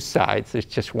have two sides. It's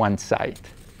just one side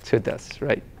to this,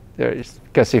 right?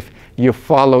 Because if you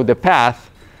follow the path,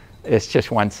 it's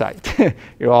just one side.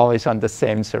 You're always on the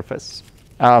same surface.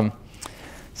 Yeah,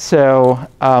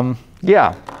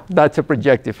 that's a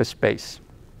projective space.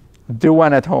 Do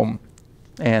one at home,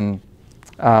 and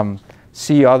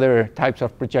see other types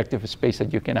of projective space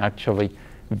that you can actually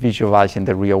visualize in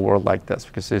the real world like this,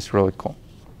 because it's really cool.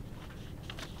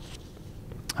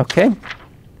 OK.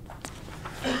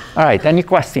 All right, any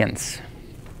questions?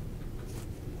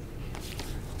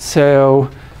 So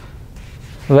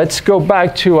let's go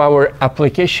back to our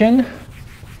application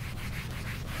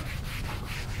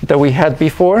that we had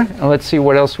before, and let's see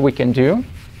what else we can do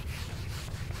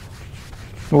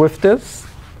with this.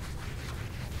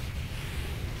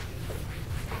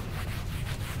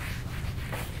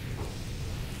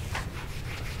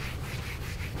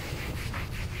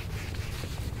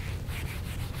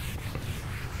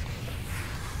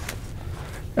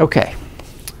 OK,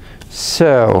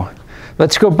 so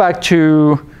let's go back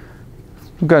to,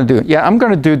 I'm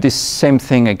going to do this same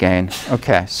thing again.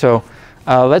 OK, so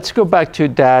let's go back to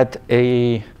that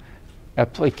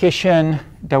application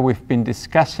that we've been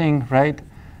discussing, right?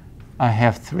 I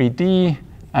have 3D.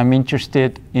 I'm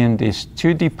interested in this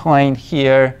 2D plane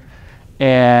here.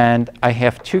 And I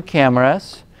have two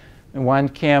cameras. One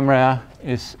camera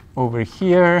is over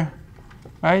here,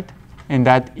 right? And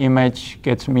that image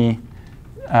gets me,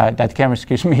 that camera,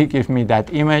 excuse me, gives me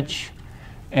that image.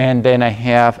 And then I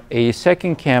have a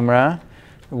second camera,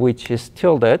 which is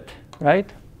tilted, right?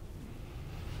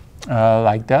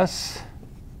 Like this.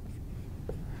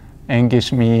 And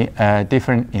gives me a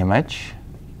different image,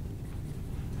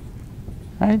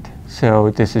 right?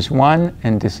 So this is 1,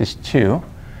 and this is 2.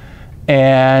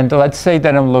 And let's say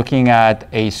that I'm looking at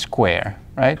a square,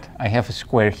 right? I have a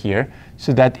square here.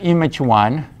 So that image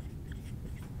 1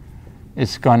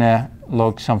 is going to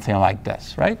look something like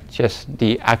this, right? Just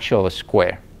the actual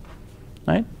square,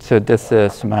 right? So this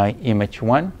is my image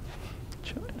 1.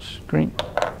 Screen.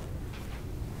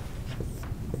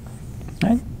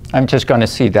 Right? I'm just going to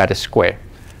see that square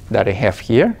that I have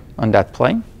here on that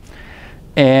plane.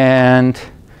 And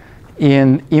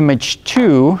in image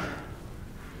 2,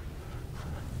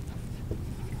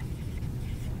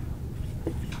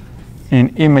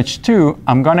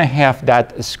 I'm going to have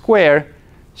that square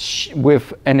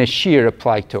with a shear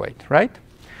applied to it, right?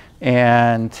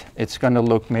 And it's going to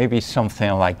look maybe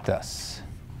something like this.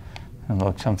 It'll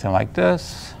look something like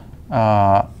this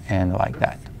and like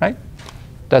that, right?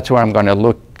 That's where I'm going to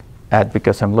look at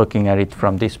because I'm looking at it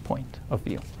from this point of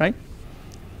view, right?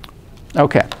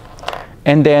 OK.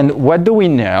 And then what do we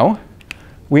know?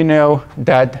 We know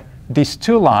that these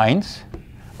two lines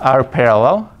are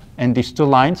parallel, and these two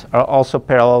lines are also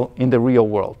parallel in the real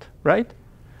world, right?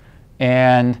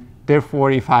 And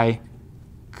therefore, if I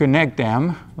connect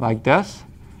them like this,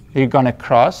 they're going to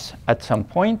cross at some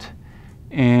point.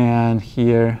 And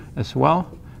here as well,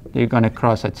 they're going to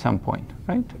cross at some point,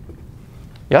 right?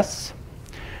 Yes?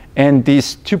 And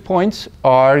these 2 points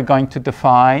are going to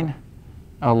define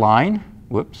a line.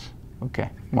 Whoops. OK,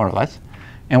 more or less.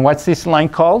 And what's this line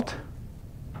called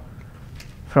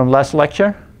from last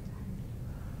lecture?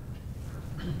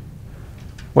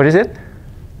 What is it?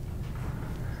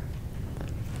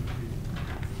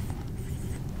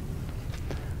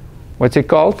 What's it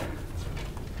called?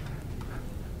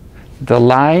 The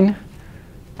line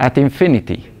at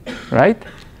infinity, right?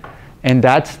 And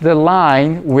that's the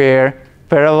line where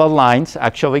parallel lines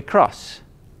actually cross,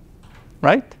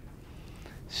 right?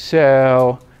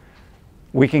 So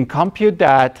we can compute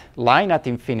that line at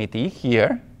infinity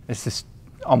here. This is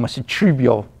almost a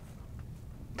trivial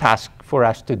task for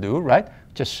us to do, right?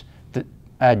 Just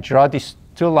draw these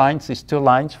two lines,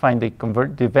 find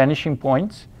the vanishing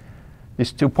points.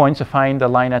 These 2 points to find the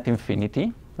line at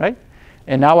infinity, right?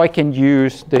 And now I can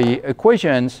use the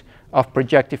equations of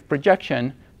projective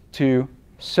projection to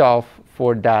solve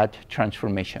for that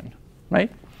transformation,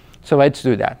 right? So let's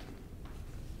do that.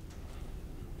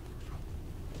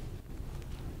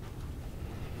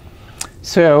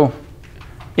 So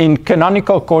in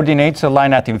canonical coordinates, a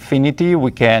line at infinity,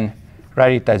 we can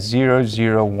write it as 0,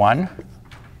 0, 1.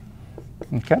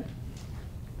 OK?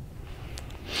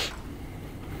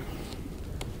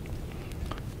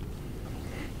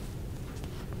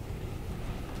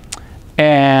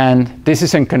 And this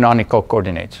is in canonical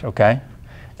coordinates, OK?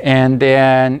 And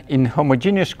then in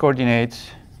homogeneous coordinates,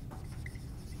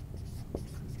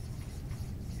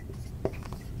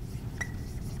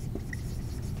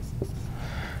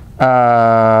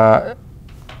 a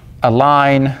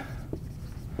line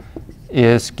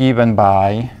is given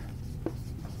by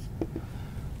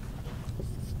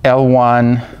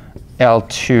L1,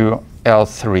 L2,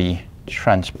 L3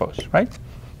 transpose, right?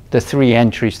 The 3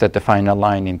 entries that define a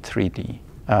line in 3D,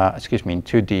 in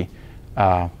 2D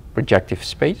projective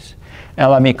space. And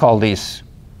let me call this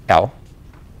L.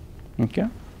 Okay.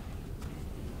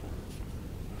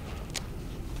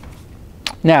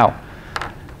 Now,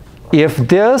 if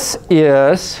this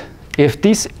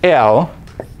L,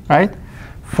 right,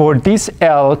 for this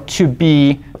L to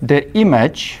be the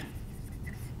image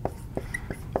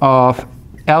of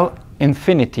L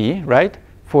infinity, right,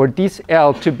 for this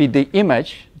L to be the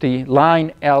image, the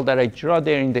line L that I draw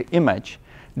there in the image,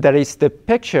 that is the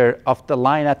picture of the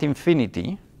line at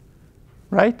infinity,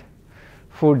 right?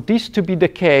 For this to be the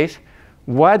case,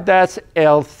 what does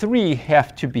L3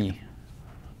 have to be?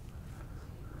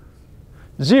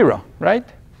 0, right?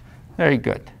 Very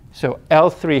good. So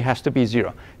L3 has to be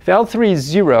 0. If L3 is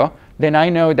 0, then I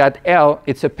know that L,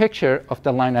 it's a picture of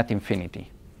the line at infinity,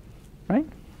 right?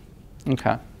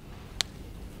 OK.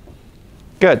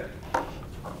 Good.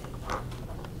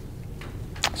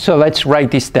 So let's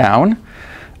write this down.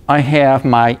 I have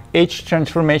my H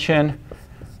transformation,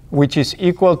 which is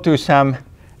equal to some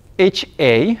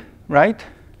HA, right?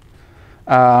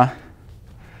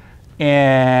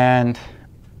 And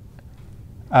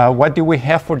what do we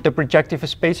have for the projective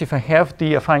space? If I have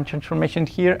the affine transformation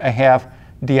here, I have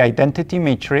the identity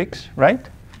matrix, right,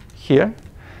 here.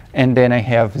 And then I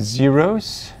have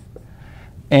zeros.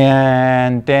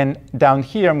 And then down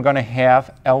here, I'm going to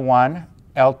have L1,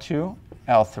 L2,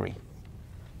 L3.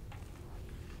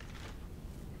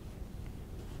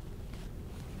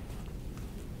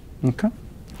 OK.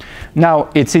 Now,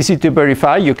 it's easy to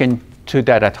verify. You can do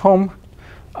that at home,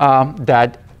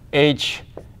 that H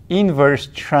inverse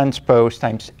transpose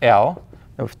times L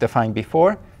that we've defined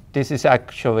before. This is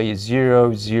actually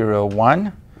 0, 0,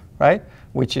 1, right,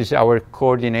 which is our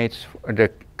coordinates, the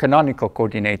canonical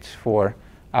coordinates for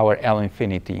our L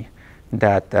infinity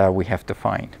that we have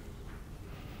defined.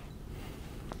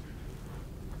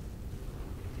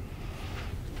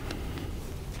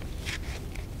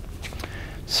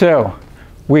 So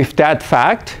with that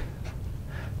fact,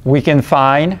 we can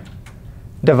find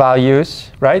the values,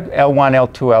 right, L1,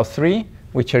 L2, L3,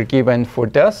 which are given for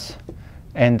this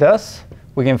and this.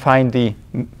 We can find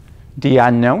the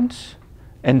unknowns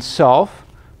and solve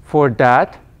for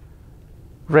that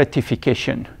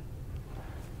rectification.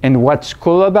 And what's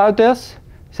cool about this?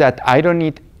 is that I don't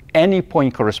need any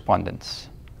point correspondence.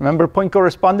 Remember point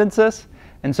correspondences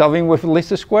and solving with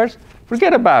least squares?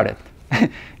 Forget about it.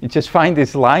 You just find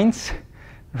these lines,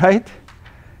 right?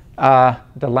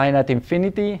 The line at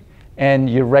infinity, and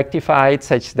you rectify it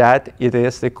such that it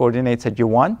is the coordinates that you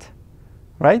want,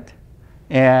 right?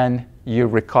 And you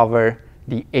recover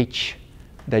the h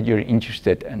that you're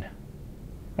interested in,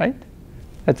 right?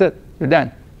 That's it. You're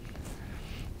done.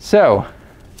 So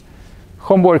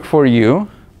homework for you,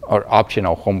 or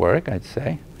optional homework, I'd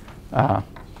say.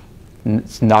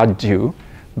 It's not due,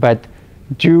 but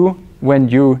due when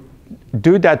you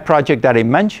do that project that I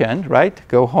mentioned, right?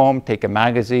 Go home, take a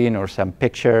magazine or some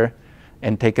picture,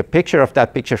 and take a picture of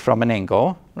that picture from an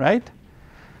angle, right?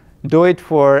 Do it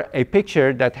for a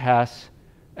picture that has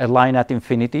a line at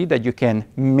infinity that you can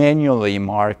manually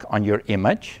mark on your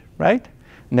image, right?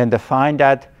 And then define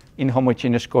that in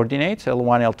homogeneous coordinates,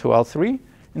 L1, L2, L3.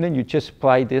 And then you just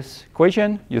apply this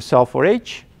equation. You solve for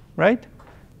h, right?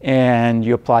 And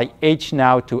you apply h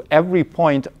now to every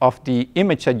point of the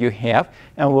image that you have,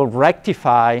 and will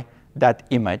rectify that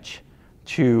image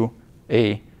to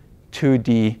a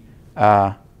 2D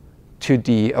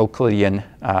Euclidean,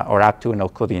 or up to an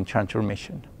Euclidean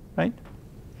transformation, right?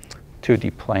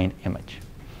 2D plane image.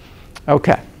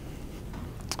 OK.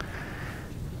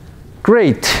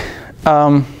 Great.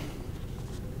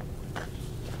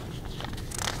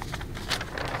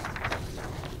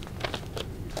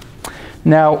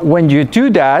 Now, when you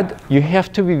do that, you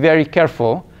have to be very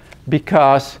careful,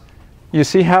 because you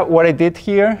see what I did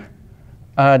here?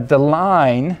 The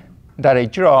line that I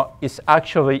draw is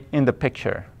actually in the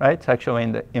picture, right? It's actually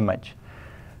in the image.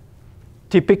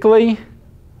 Typically,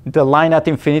 the line at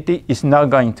infinity is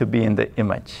not going to be in the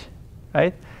image,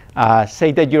 right?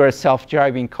 Say that you're a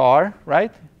self-driving car,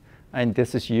 right? And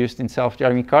this is used in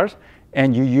self-driving cars.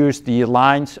 And you use the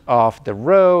lines of the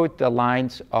road, the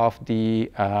lines of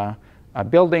the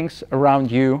buildings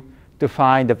around you to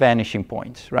find the vanishing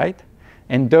points, right?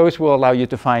 And those will allow you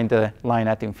to find the line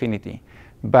at infinity.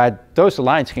 But those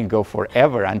lines can go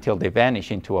forever until they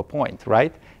vanish into a point,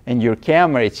 right? And your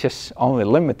camera is just only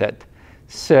limited.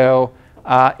 So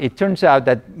it turns out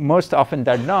that most often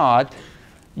than not,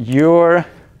 your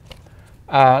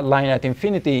line at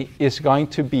infinity is going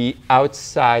to be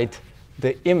outside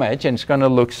the image, and it's going to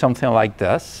look something like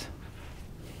this.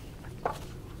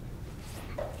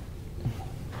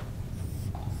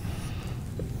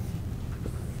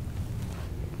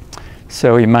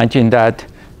 So imagine that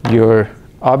your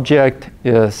object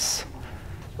is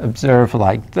observed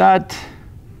like that.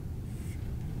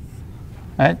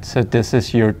 Right? So this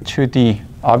is your 2D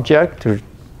object, or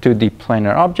 2D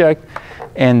planar object.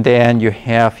 And then you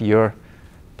have your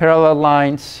parallel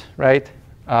lines, right?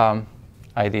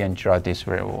 I didn't draw this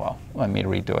very well. Let me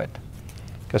redo it,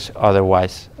 because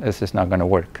otherwise this is not going to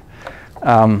work.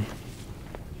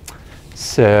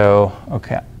 So,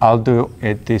 OK, I'll do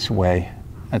it this way.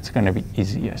 That's going to be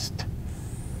easiest.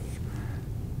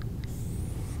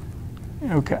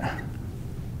 OK.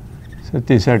 So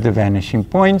these are the vanishing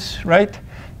points, right?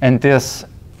 And this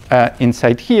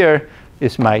inside here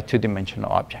is my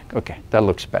two-dimensional object. OK, that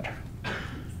looks better.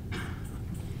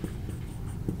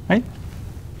 Right?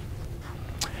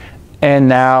 And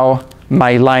now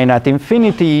my line at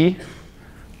infinity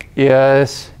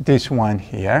is this one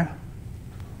here,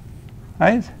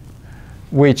 right?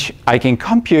 Which I can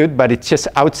compute, but it's just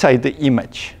outside the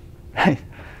image, right?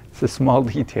 It's a small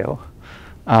detail.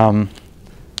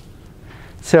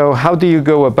 So how do you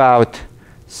go about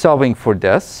solving for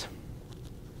this?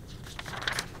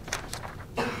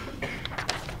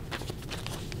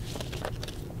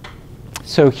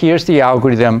 So here's the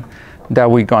algorithm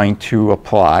that we're going to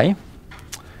apply.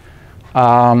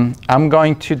 I'm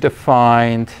going to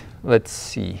define, let's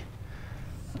see.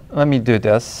 Let me do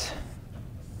this.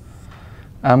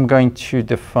 I'm going to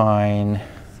define,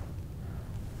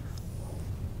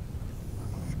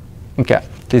 OK,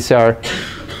 these are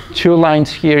two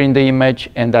lines here in the image,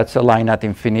 and that's a line at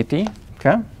infinity,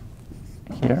 OK,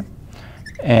 here.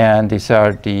 And these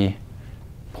are the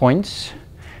points.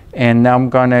 And now I'm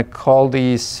going to call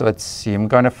these, let's see, I'm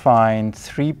going to find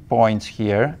 3 points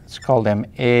here. Let's call them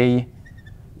A,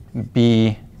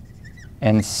 B,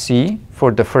 and C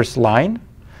for the first line,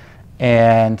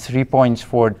 and 3 points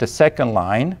for the second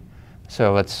line.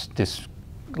 So let's this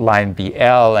line be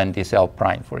L and this L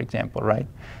prime, for example, right?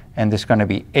 And this is going to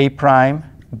be A prime.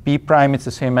 B prime is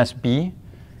the same as B,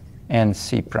 and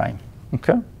C prime.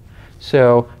 Okay?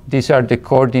 So these are the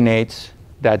coordinates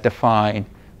that define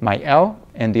my L,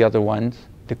 and the other ones,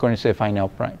 the coordinates define L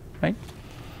prime, right?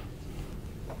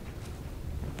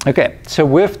 OK, so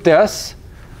with this,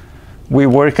 we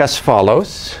work as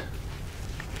follows.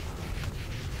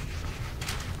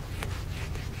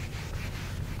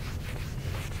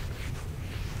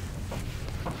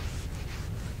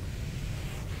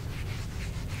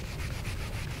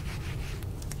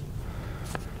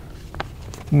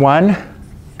 One,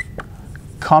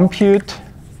 compute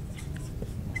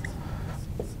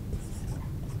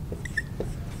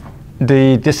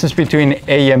the distance between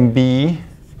A and B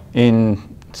in,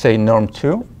 say, norm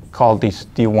 2, call this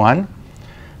D1.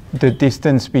 The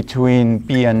distance between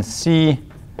B and C,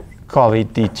 call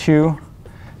it D2.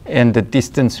 And the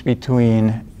distance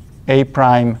between A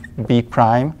prime, B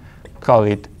prime, call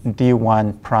it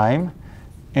D1 prime.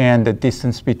 And the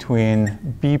distance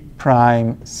between B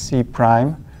prime, C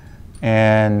prime,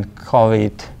 and call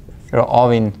it, they're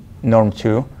all in norm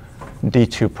 2,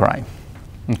 D2 prime.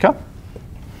 Okay?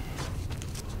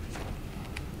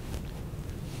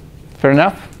 Fair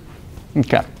enough?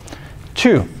 Okay.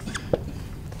 2.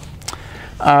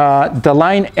 The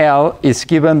line L is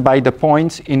given by the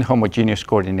points in homogeneous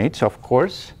coordinates, of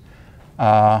course.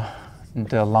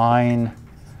 The line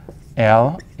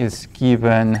L is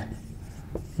given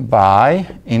by,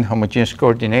 in homogeneous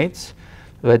coordinates,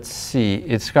 let's see,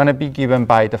 it's going to be given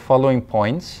by the following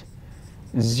points: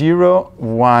 0,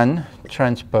 1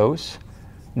 transpose,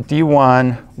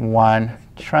 D1, 1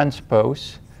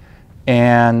 transpose,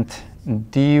 and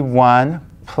D1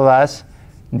 plus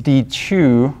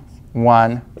D2,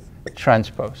 1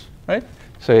 transpose, right?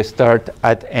 So I start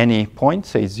at any point,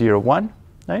 say 0, 1,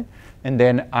 right? And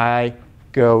then I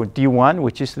go D1,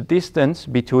 which is the distance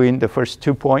between the first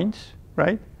 2 points,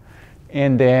 right?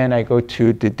 And then I go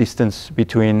to the distance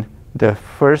between the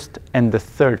first and the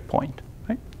third point,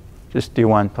 right? Just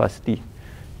D1 plus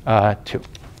D2.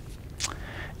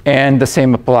 And the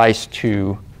same applies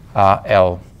to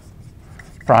L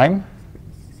prime.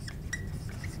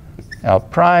 L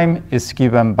prime is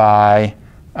given by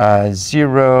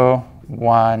 0,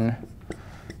 1,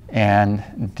 and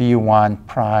D1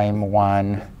 prime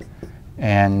 1,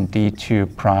 and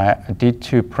D2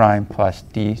 prime plus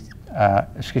D1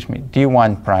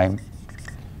 prime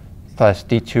plus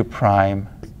D2 prime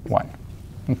 1.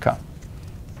 Okay.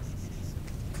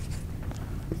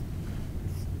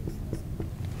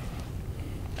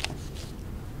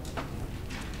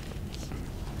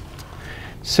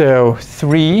 So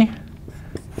 3,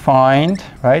 find,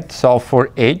 right, solve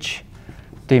for H,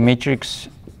 the matrix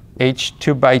H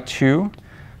 2 by 2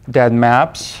 that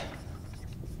maps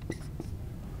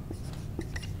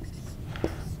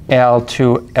L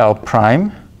to L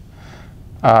prime.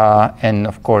 And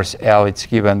of course, L it's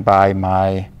given by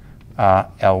my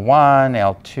L1,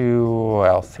 L2,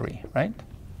 L3, right,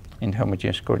 in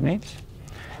homogeneous coordinates.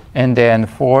 And then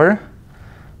for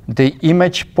the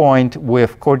image point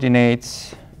with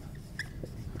coordinates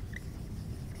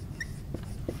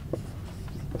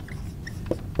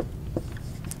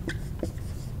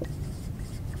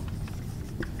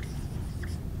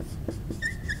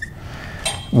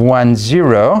 (1,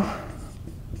 0)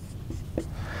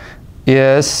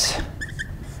 is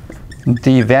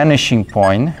the vanishing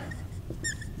point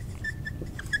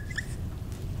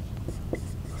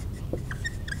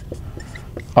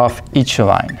of each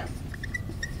line.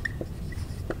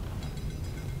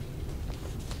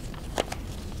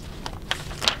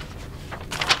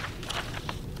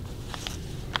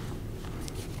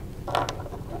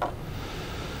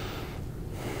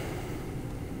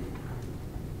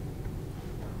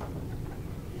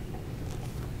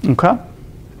 Okay,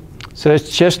 so it's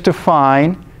just to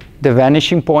find the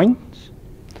vanishing points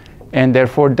and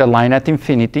therefore the line at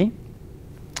infinity.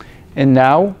 And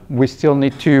now we still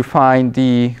need to find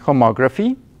the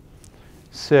homography.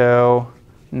 So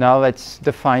now let's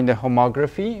define the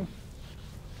homography.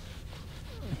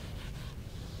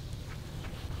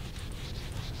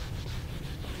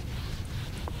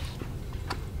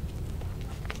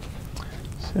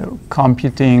 So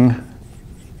computing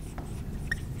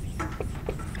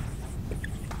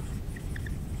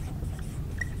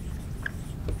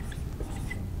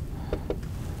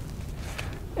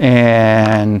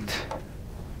and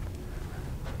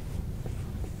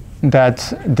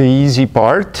that's the easy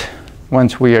part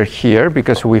once we are here,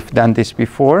 because we've done this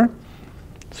before.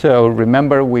 So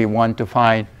remember, we want to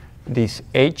find this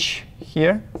H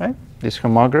here, right? This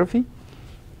homography.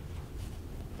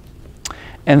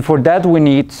 And for that, we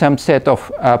need some set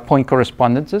of point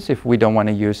correspondences if we don't want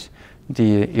to use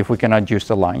if we cannot use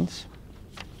the lines.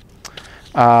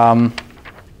 And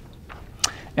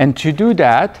to do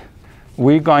that,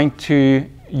 we're going to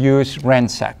use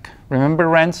ransack. Remember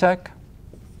ransack?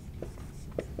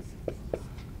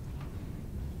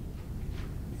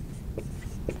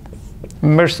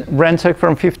 Remember ransack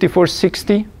from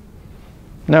 5460?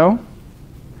 No?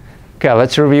 Okay,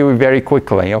 let's review it very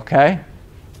quickly, okay?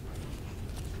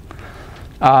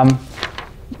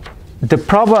 The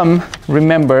problem,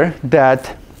 remember,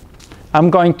 that I'm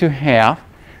going to have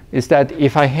is that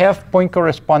if I have point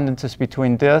correspondences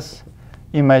between this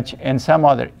image and some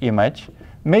other image,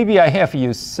 maybe I have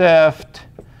used sift,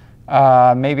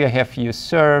 maybe I have used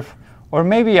surf, or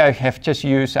maybe I have just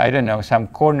used, I don't know, some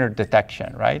corner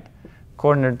detection, right?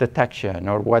 Corner detection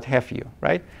or what have you,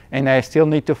 right? And I still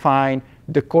need to find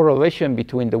the correlation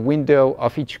between the window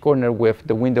of each corner with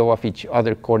the window of each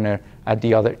other corner at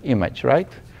the other image, right?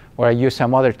 Or I use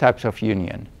some other types of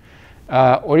union.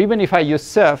 Or even if I use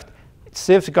sift,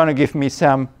 sift's going to give me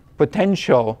some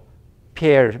potential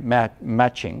pair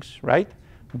matchings, right?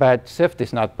 But sift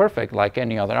is not perfect. Like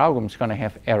any other algorithm, it's going to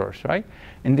have errors, right?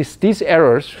 And these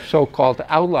errors, so-called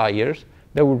outliers,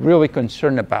 that we're really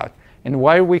concerned about. And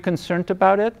why are we concerned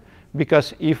about it?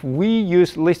 Because if we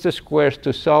use least squares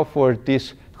to solve for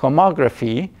this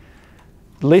homography,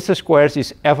 least squares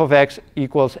is f of x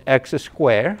equals x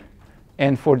squared.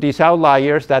 And for these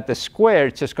outliers, that the square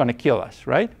is just going to kill us,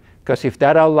 right? Because if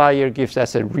that outlier gives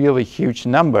us a really huge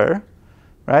number,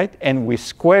 right, and we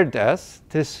square this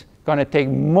is going to take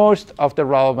most of the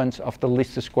relevance of the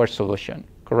least square solution,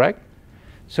 correct?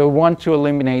 So we want to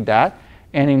eliminate that.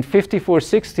 And in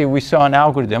 5460, we saw an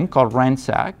algorithm called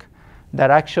ransack that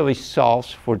actually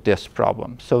solves for this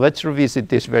problem. So let's revisit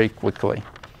this very quickly.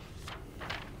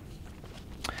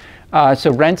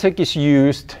 So ransack is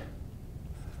used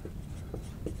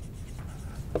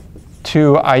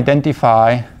to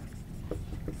identify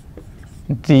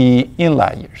the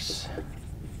inliers,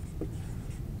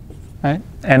 right,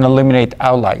 and eliminate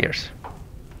outliers.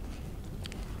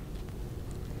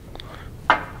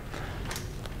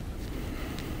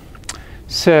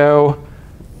 So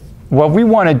what we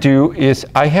want to do is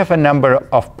I have a number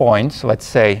of points, let's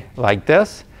say like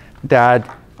this,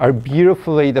 that are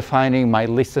beautifully defining my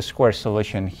least square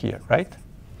solution here, right?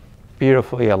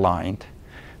 Beautifully aligned.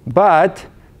 But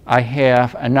I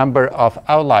have a number of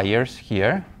outliers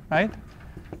here, right?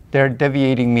 They're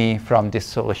deviating me from this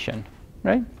solution,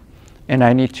 right? And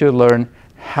I need to learn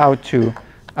how to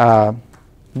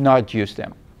not use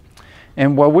them.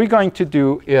 And what we're going to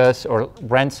do is, or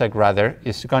ransack rather,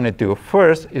 is going to do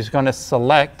first is going to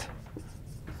select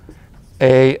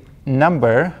a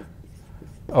number,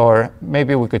 or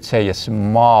maybe we could say a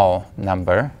small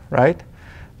number, right,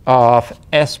 of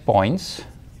S points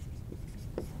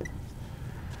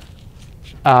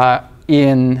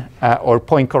or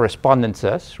point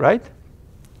correspondences, right,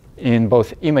 in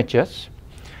both images,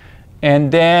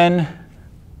 and then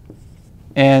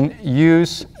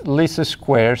use least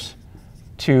squares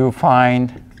to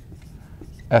find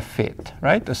a fit,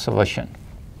 right, a solution.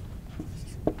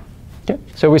 Okay.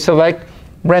 So we select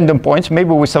random points.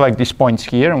 Maybe we select these points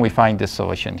here and we find this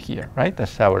solution here, right?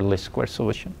 That's our least square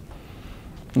solution.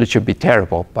 It should be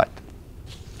terrible, but.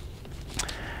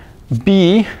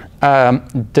 B,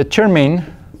 determine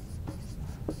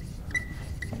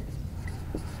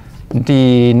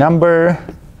the number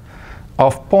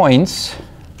of points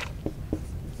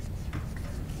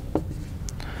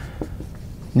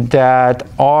that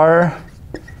are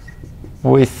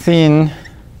within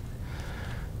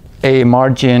a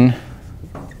margin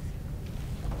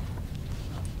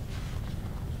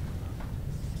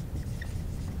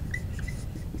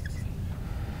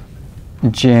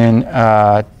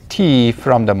T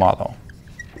from the model.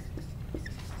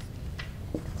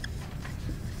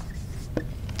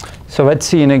 So let's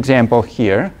see an example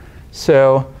here.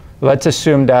 So let's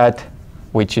assume that,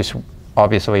 which is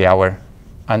obviously our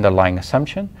underlying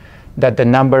assumption, that the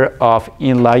number of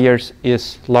inliers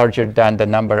is larger than the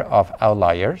number of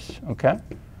outliers, okay?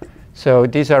 So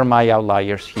these are my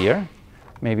outliers here.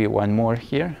 Maybe one more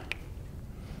here.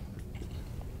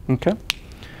 Okay.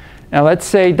 Now let's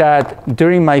say that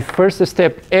during my first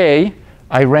step A,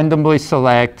 I randomly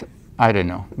select, I don't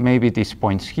know, maybe these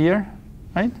points here,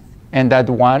 right? And that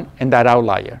one and that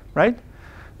outlier, right?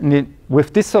 And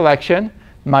with this selection,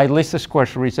 my least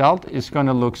squares result is going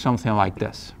to look something like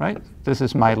this, right? This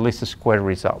is my least square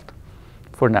result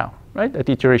for now, right, at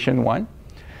iteration 1.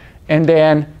 And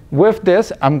then with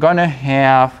this, I'm going to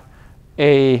have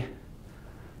a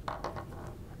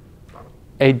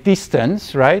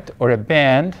distance, right, or a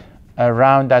band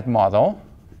around that model,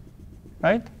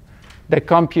 right, that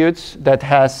computes, that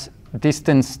has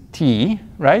distance t,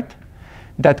 right,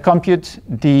 that computes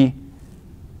the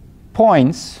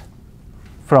points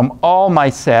from all my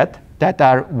set that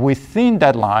are within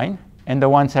that line and the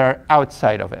ones that are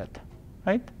outside of it,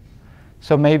 right?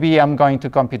 So maybe I'm going to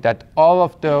compute that all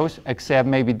of those except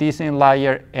maybe this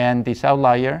inlier and this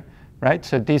outlier, right?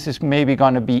 So this is maybe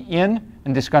going to be in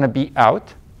and this is going to be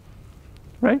out,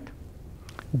 right?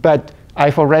 But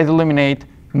I've already eliminated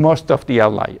most of the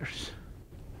outliers,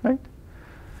 right?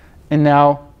 And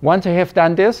now once I have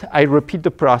done this, I repeat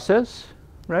the process,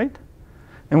 right?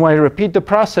 And when I repeat the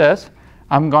process,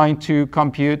 I'm going to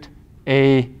compute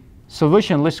a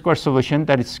solution, least square solution,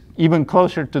 that is even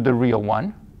closer to the real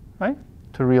one, right?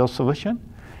 To real solution.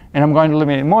 And I'm going to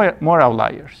eliminate more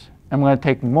outliers. I'm going to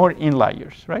take more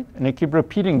inliers, right? And I keep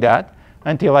repeating that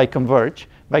until I converge.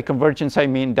 By convergence, I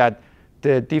mean that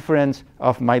the difference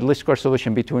of my least square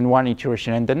solution between one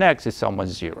iteration and the next is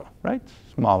almost 0, right?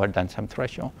 Smaller than some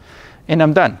threshold. And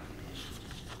I'm done.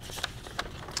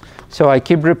 So I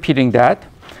keep repeating that.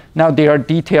 Now, there are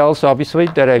details, obviously,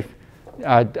 that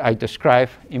I describe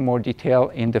in more detail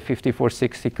in the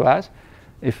 5460 class.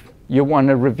 If you want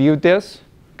to review this,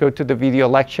 go to the video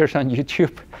lectures on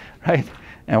YouTube, right?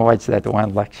 And watch that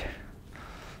one lecture.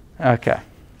 OK.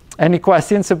 Any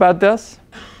questions about this?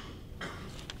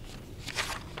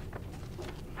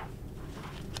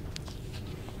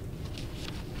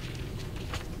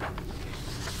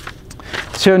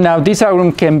 So now this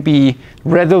algorithm can be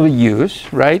readily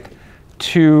used, right,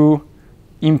 to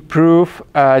improve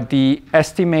the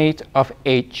estimate of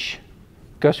H,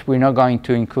 because we're not going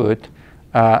to include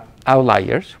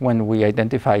outliers when we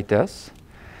identify this,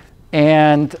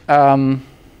 and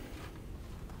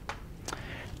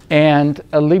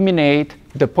eliminate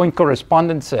the point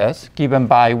correspondences given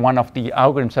by one of the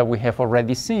algorithms that we have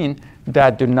already seen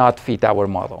that do not fit our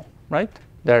model, right?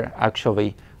 They're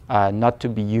actually not to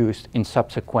be used in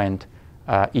subsequent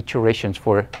iterations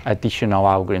for additional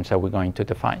algorithms that we're going to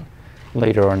define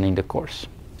later on in the course.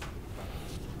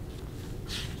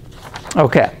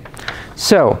 OK,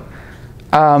 so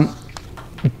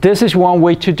this is one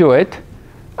way to do it.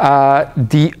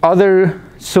 The other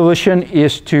solution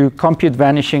is to compute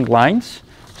vanishing lines.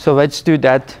 So let's do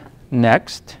that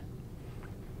next.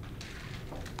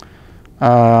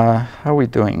 How are we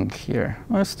doing here?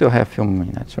 I still have a few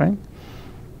minutes, right?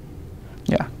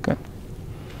 Yeah, good.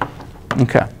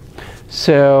 OK.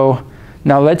 So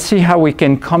now let's see how we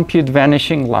can compute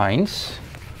vanishing lines.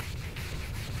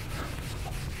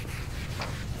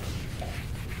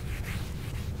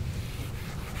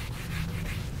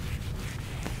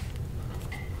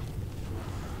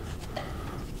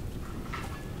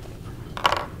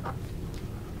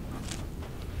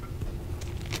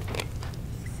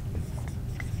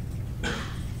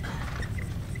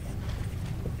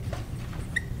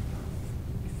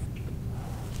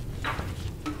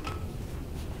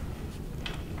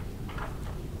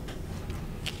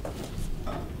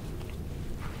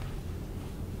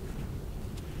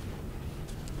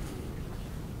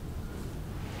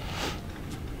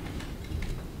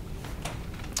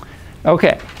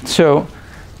 OK, so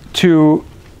to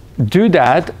do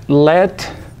that, let,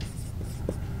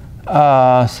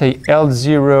 say,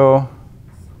 L0,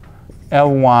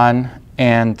 L1,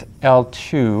 and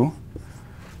L2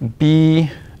 be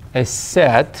a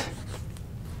set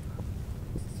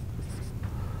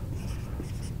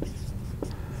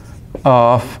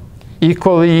of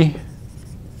equally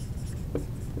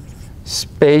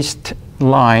spaced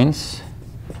lines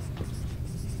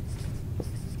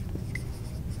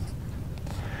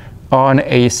on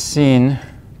a scene,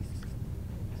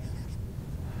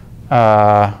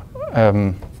 a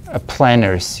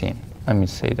planar scene. Let me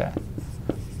say that.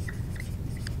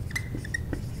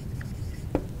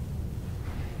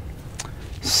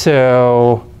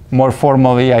 So more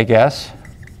formally, I guess,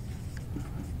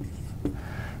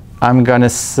 I'm going to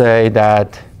say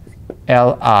that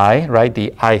Li, right,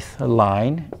 the ith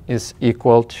line, is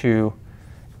equal to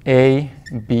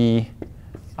ABI.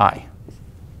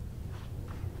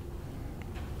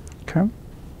 Okay.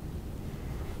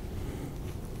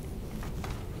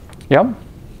 Yep.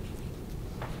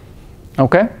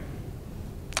 Okay.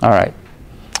 All right.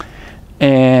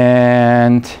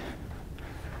 And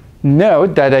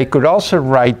note that I could also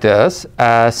write this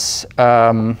as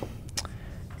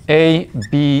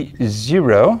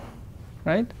AB0,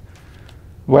 right?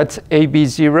 What's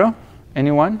AB0?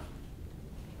 Anyone?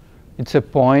 It's a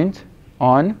point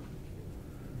on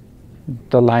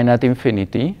the line at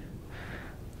infinity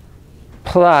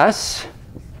plus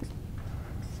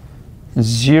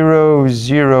 0,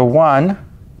 0, 1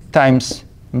 times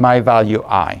my value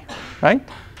I, right?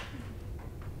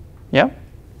 Yeah?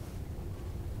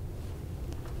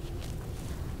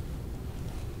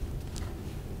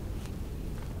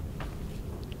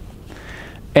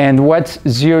 And what's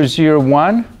 0, 0,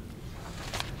 1?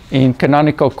 In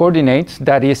canonical coordinates,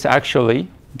 that is actually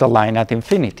the line at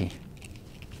infinity,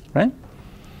 right?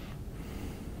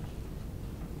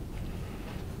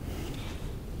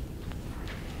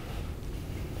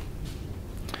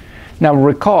 Now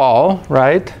recall,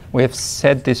 right, we've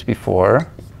said this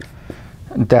before,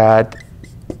 that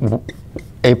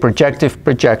a projective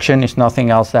projection is nothing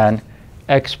else than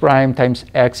x prime times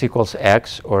x equals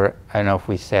x, or I don't know if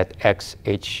we said x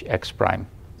h x prime.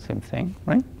 Same thing,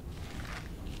 right?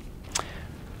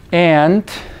 And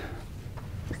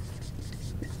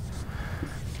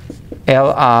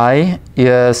Li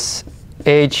is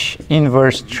H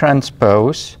inverse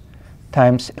transpose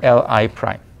times Li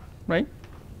prime, right?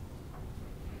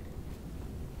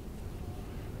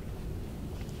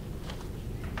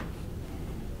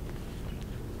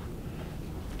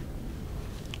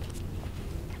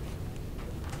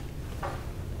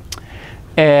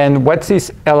 And what's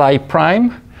this Li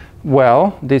prime?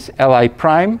 Well, this Li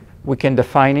prime, we can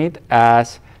define it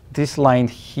as this line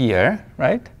here,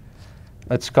 right?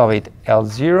 Let's call it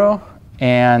L0,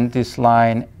 and this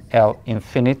line L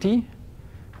infinity,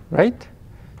 right?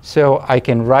 So I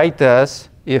can write this,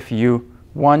 if you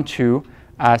want to,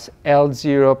 as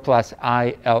L0 plus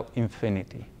I L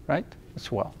infinity, right,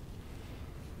 as well.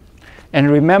 And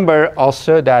remember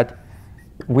also that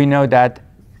we know that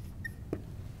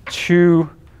two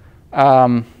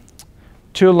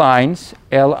lines,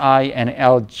 Li and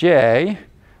Lj,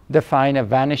 define a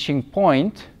vanishing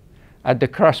point at the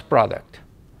cross product,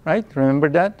 right? Remember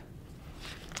that?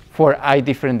 For I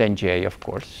different than j, of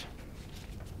course.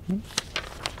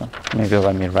 So maybe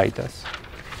let me write this.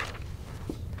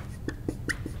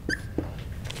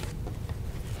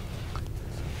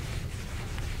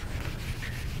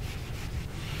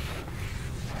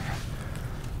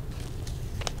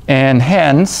 And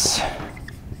hence,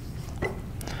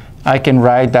 I can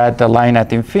write that the line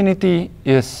at infinity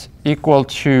is equal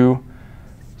to,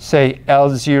 say,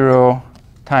 L0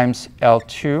 times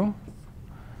L2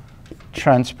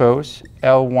 transpose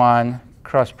L1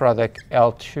 cross product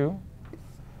L2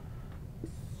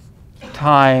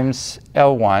 times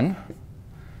L1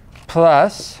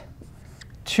 plus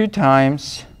 2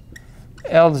 times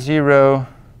L0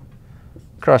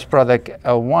 cross product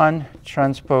L1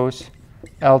 transpose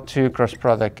L2 cross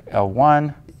product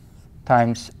L1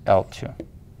 times L2.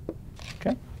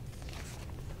 Okay?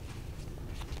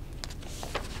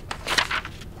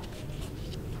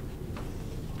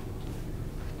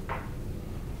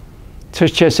 So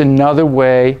it's just another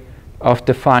way of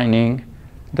defining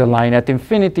the line at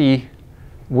infinity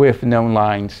with known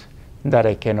lines that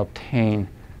I can obtain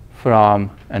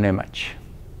from an image,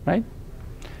 right?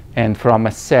 And from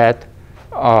a set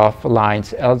of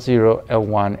lines L0,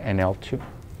 L1, and L2.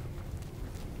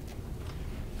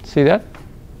 See that?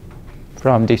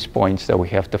 From these points that we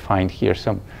have defined here.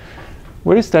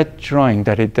 Where is that drawing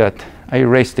that it did? I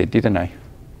erased it, didn't I?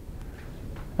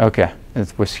 OK,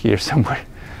 it was here somewhere.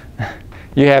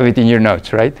 You have it in your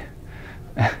notes, right?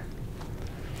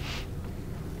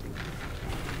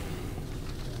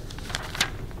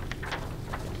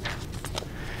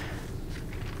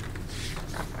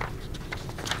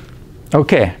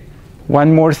 OK,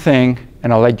 one more thing,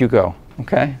 and I'll let you go.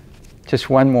 OK? Just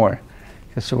one more,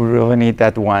 because we really need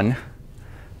that one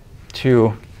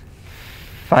to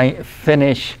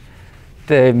finish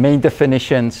the main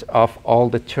definitions of all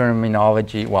the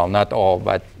terminology. Well, not all,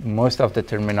 but most of the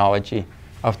terminology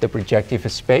of the projective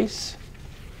space.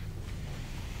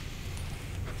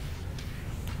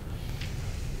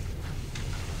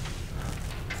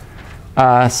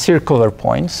 Circular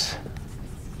points.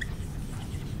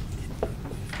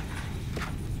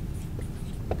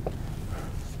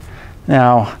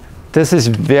 Now, this is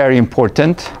very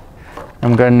important.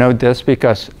 I'm going to note this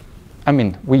because, I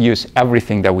mean, we use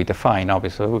everything that we define,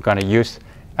 obviously. We're going to use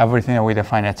everything that we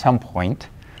define at some point.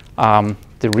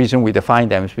 The reason we define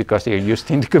them is because they're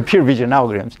used in the computer vision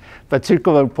algorithms. But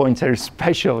circular points are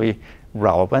especially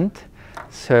relevant.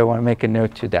 So I want to make a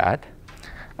note to that.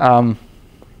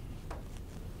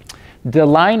 The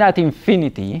line at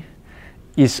infinity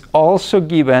is also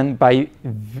given by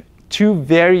two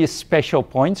very special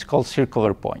points called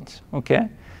circular points. Okay?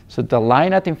 So the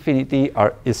line at infinity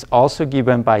is also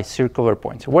given by circular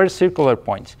points. What are circular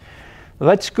points?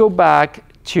 Let's go back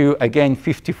to, again,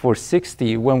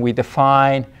 5460, when we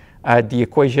define the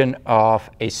equation of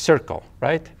a circle,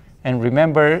 right? And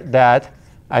remember that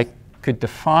I could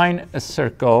define a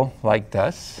circle like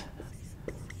this,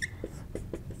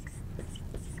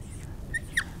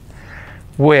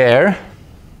 where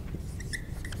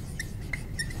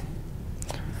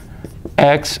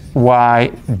x,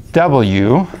 y,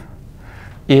 w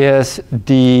is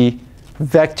the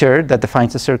vector that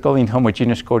defines a circle in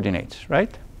homogeneous coordinates,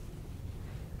 right?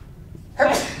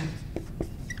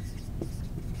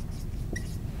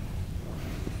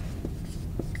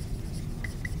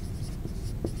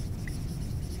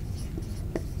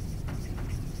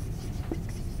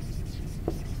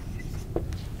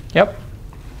 Yep.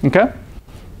 Okay.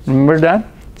 Remember that?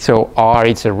 So R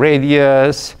is a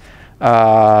radius.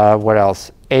 What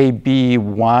else?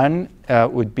 AB1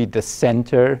 would be the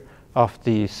center of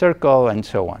the circle, and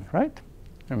so on, right?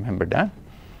 Remember that?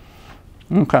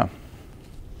 Okay.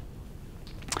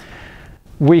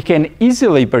 We can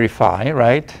easily verify,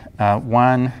 right?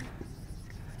 One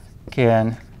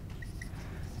can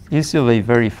easily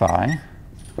verify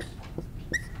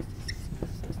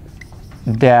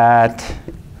that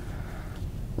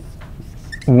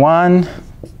 1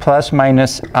 plus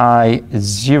minus I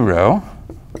 0,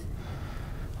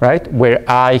 right? Where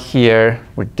I here,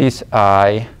 with this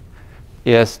I,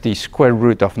 is the square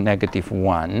root of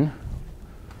 -1.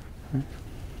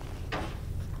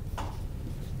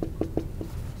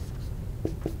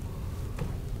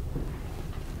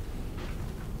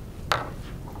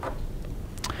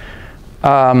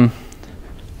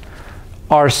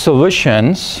 Our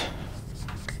solutions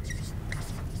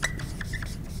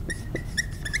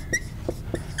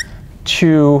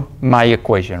to my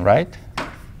equation, right?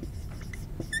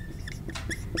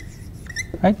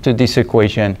 Right, to this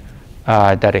equation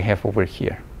that I have over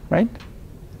here, right?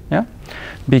 Yeah,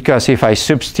 because if I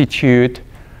substitute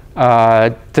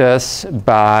this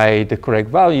by the correct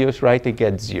values, right, I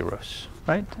get zeros,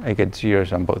 right? I get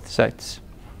zeros on both sides.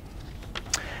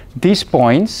 These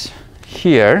points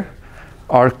here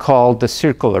are called the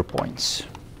circular points.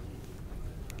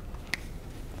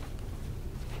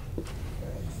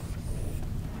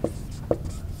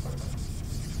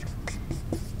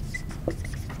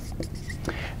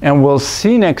 And we'll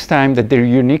see next time that they're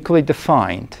uniquely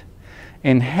defined.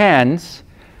 And hence,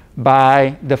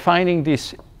 by defining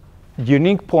these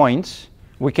unique points,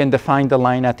 we can define the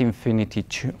line at infinity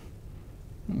too.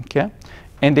 Okay?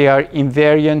 And they are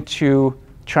invariant to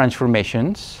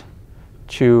transformations,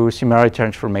 to similarity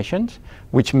transformations,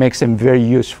 which makes them very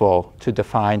useful to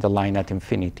define the line at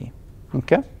infinity.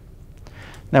 Okay?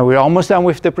 Now we're almost done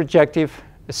with the projective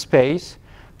space.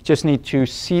 We just need to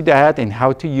see that and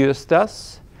how to use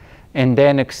this, and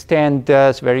then extend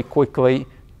this very quickly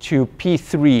to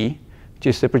P3, which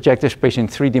is the projective space in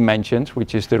 3 dimensions,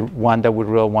 which is the one that we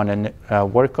really want to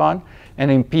work on. And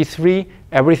in P3,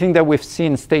 everything that we've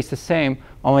seen stays the same,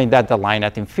 only that the line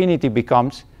at infinity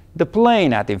becomes the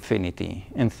plane at infinity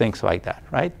and things like that,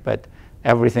 right? But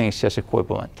everything is just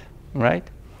equivalent, right?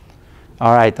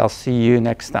 All right, I'll see you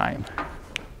next time.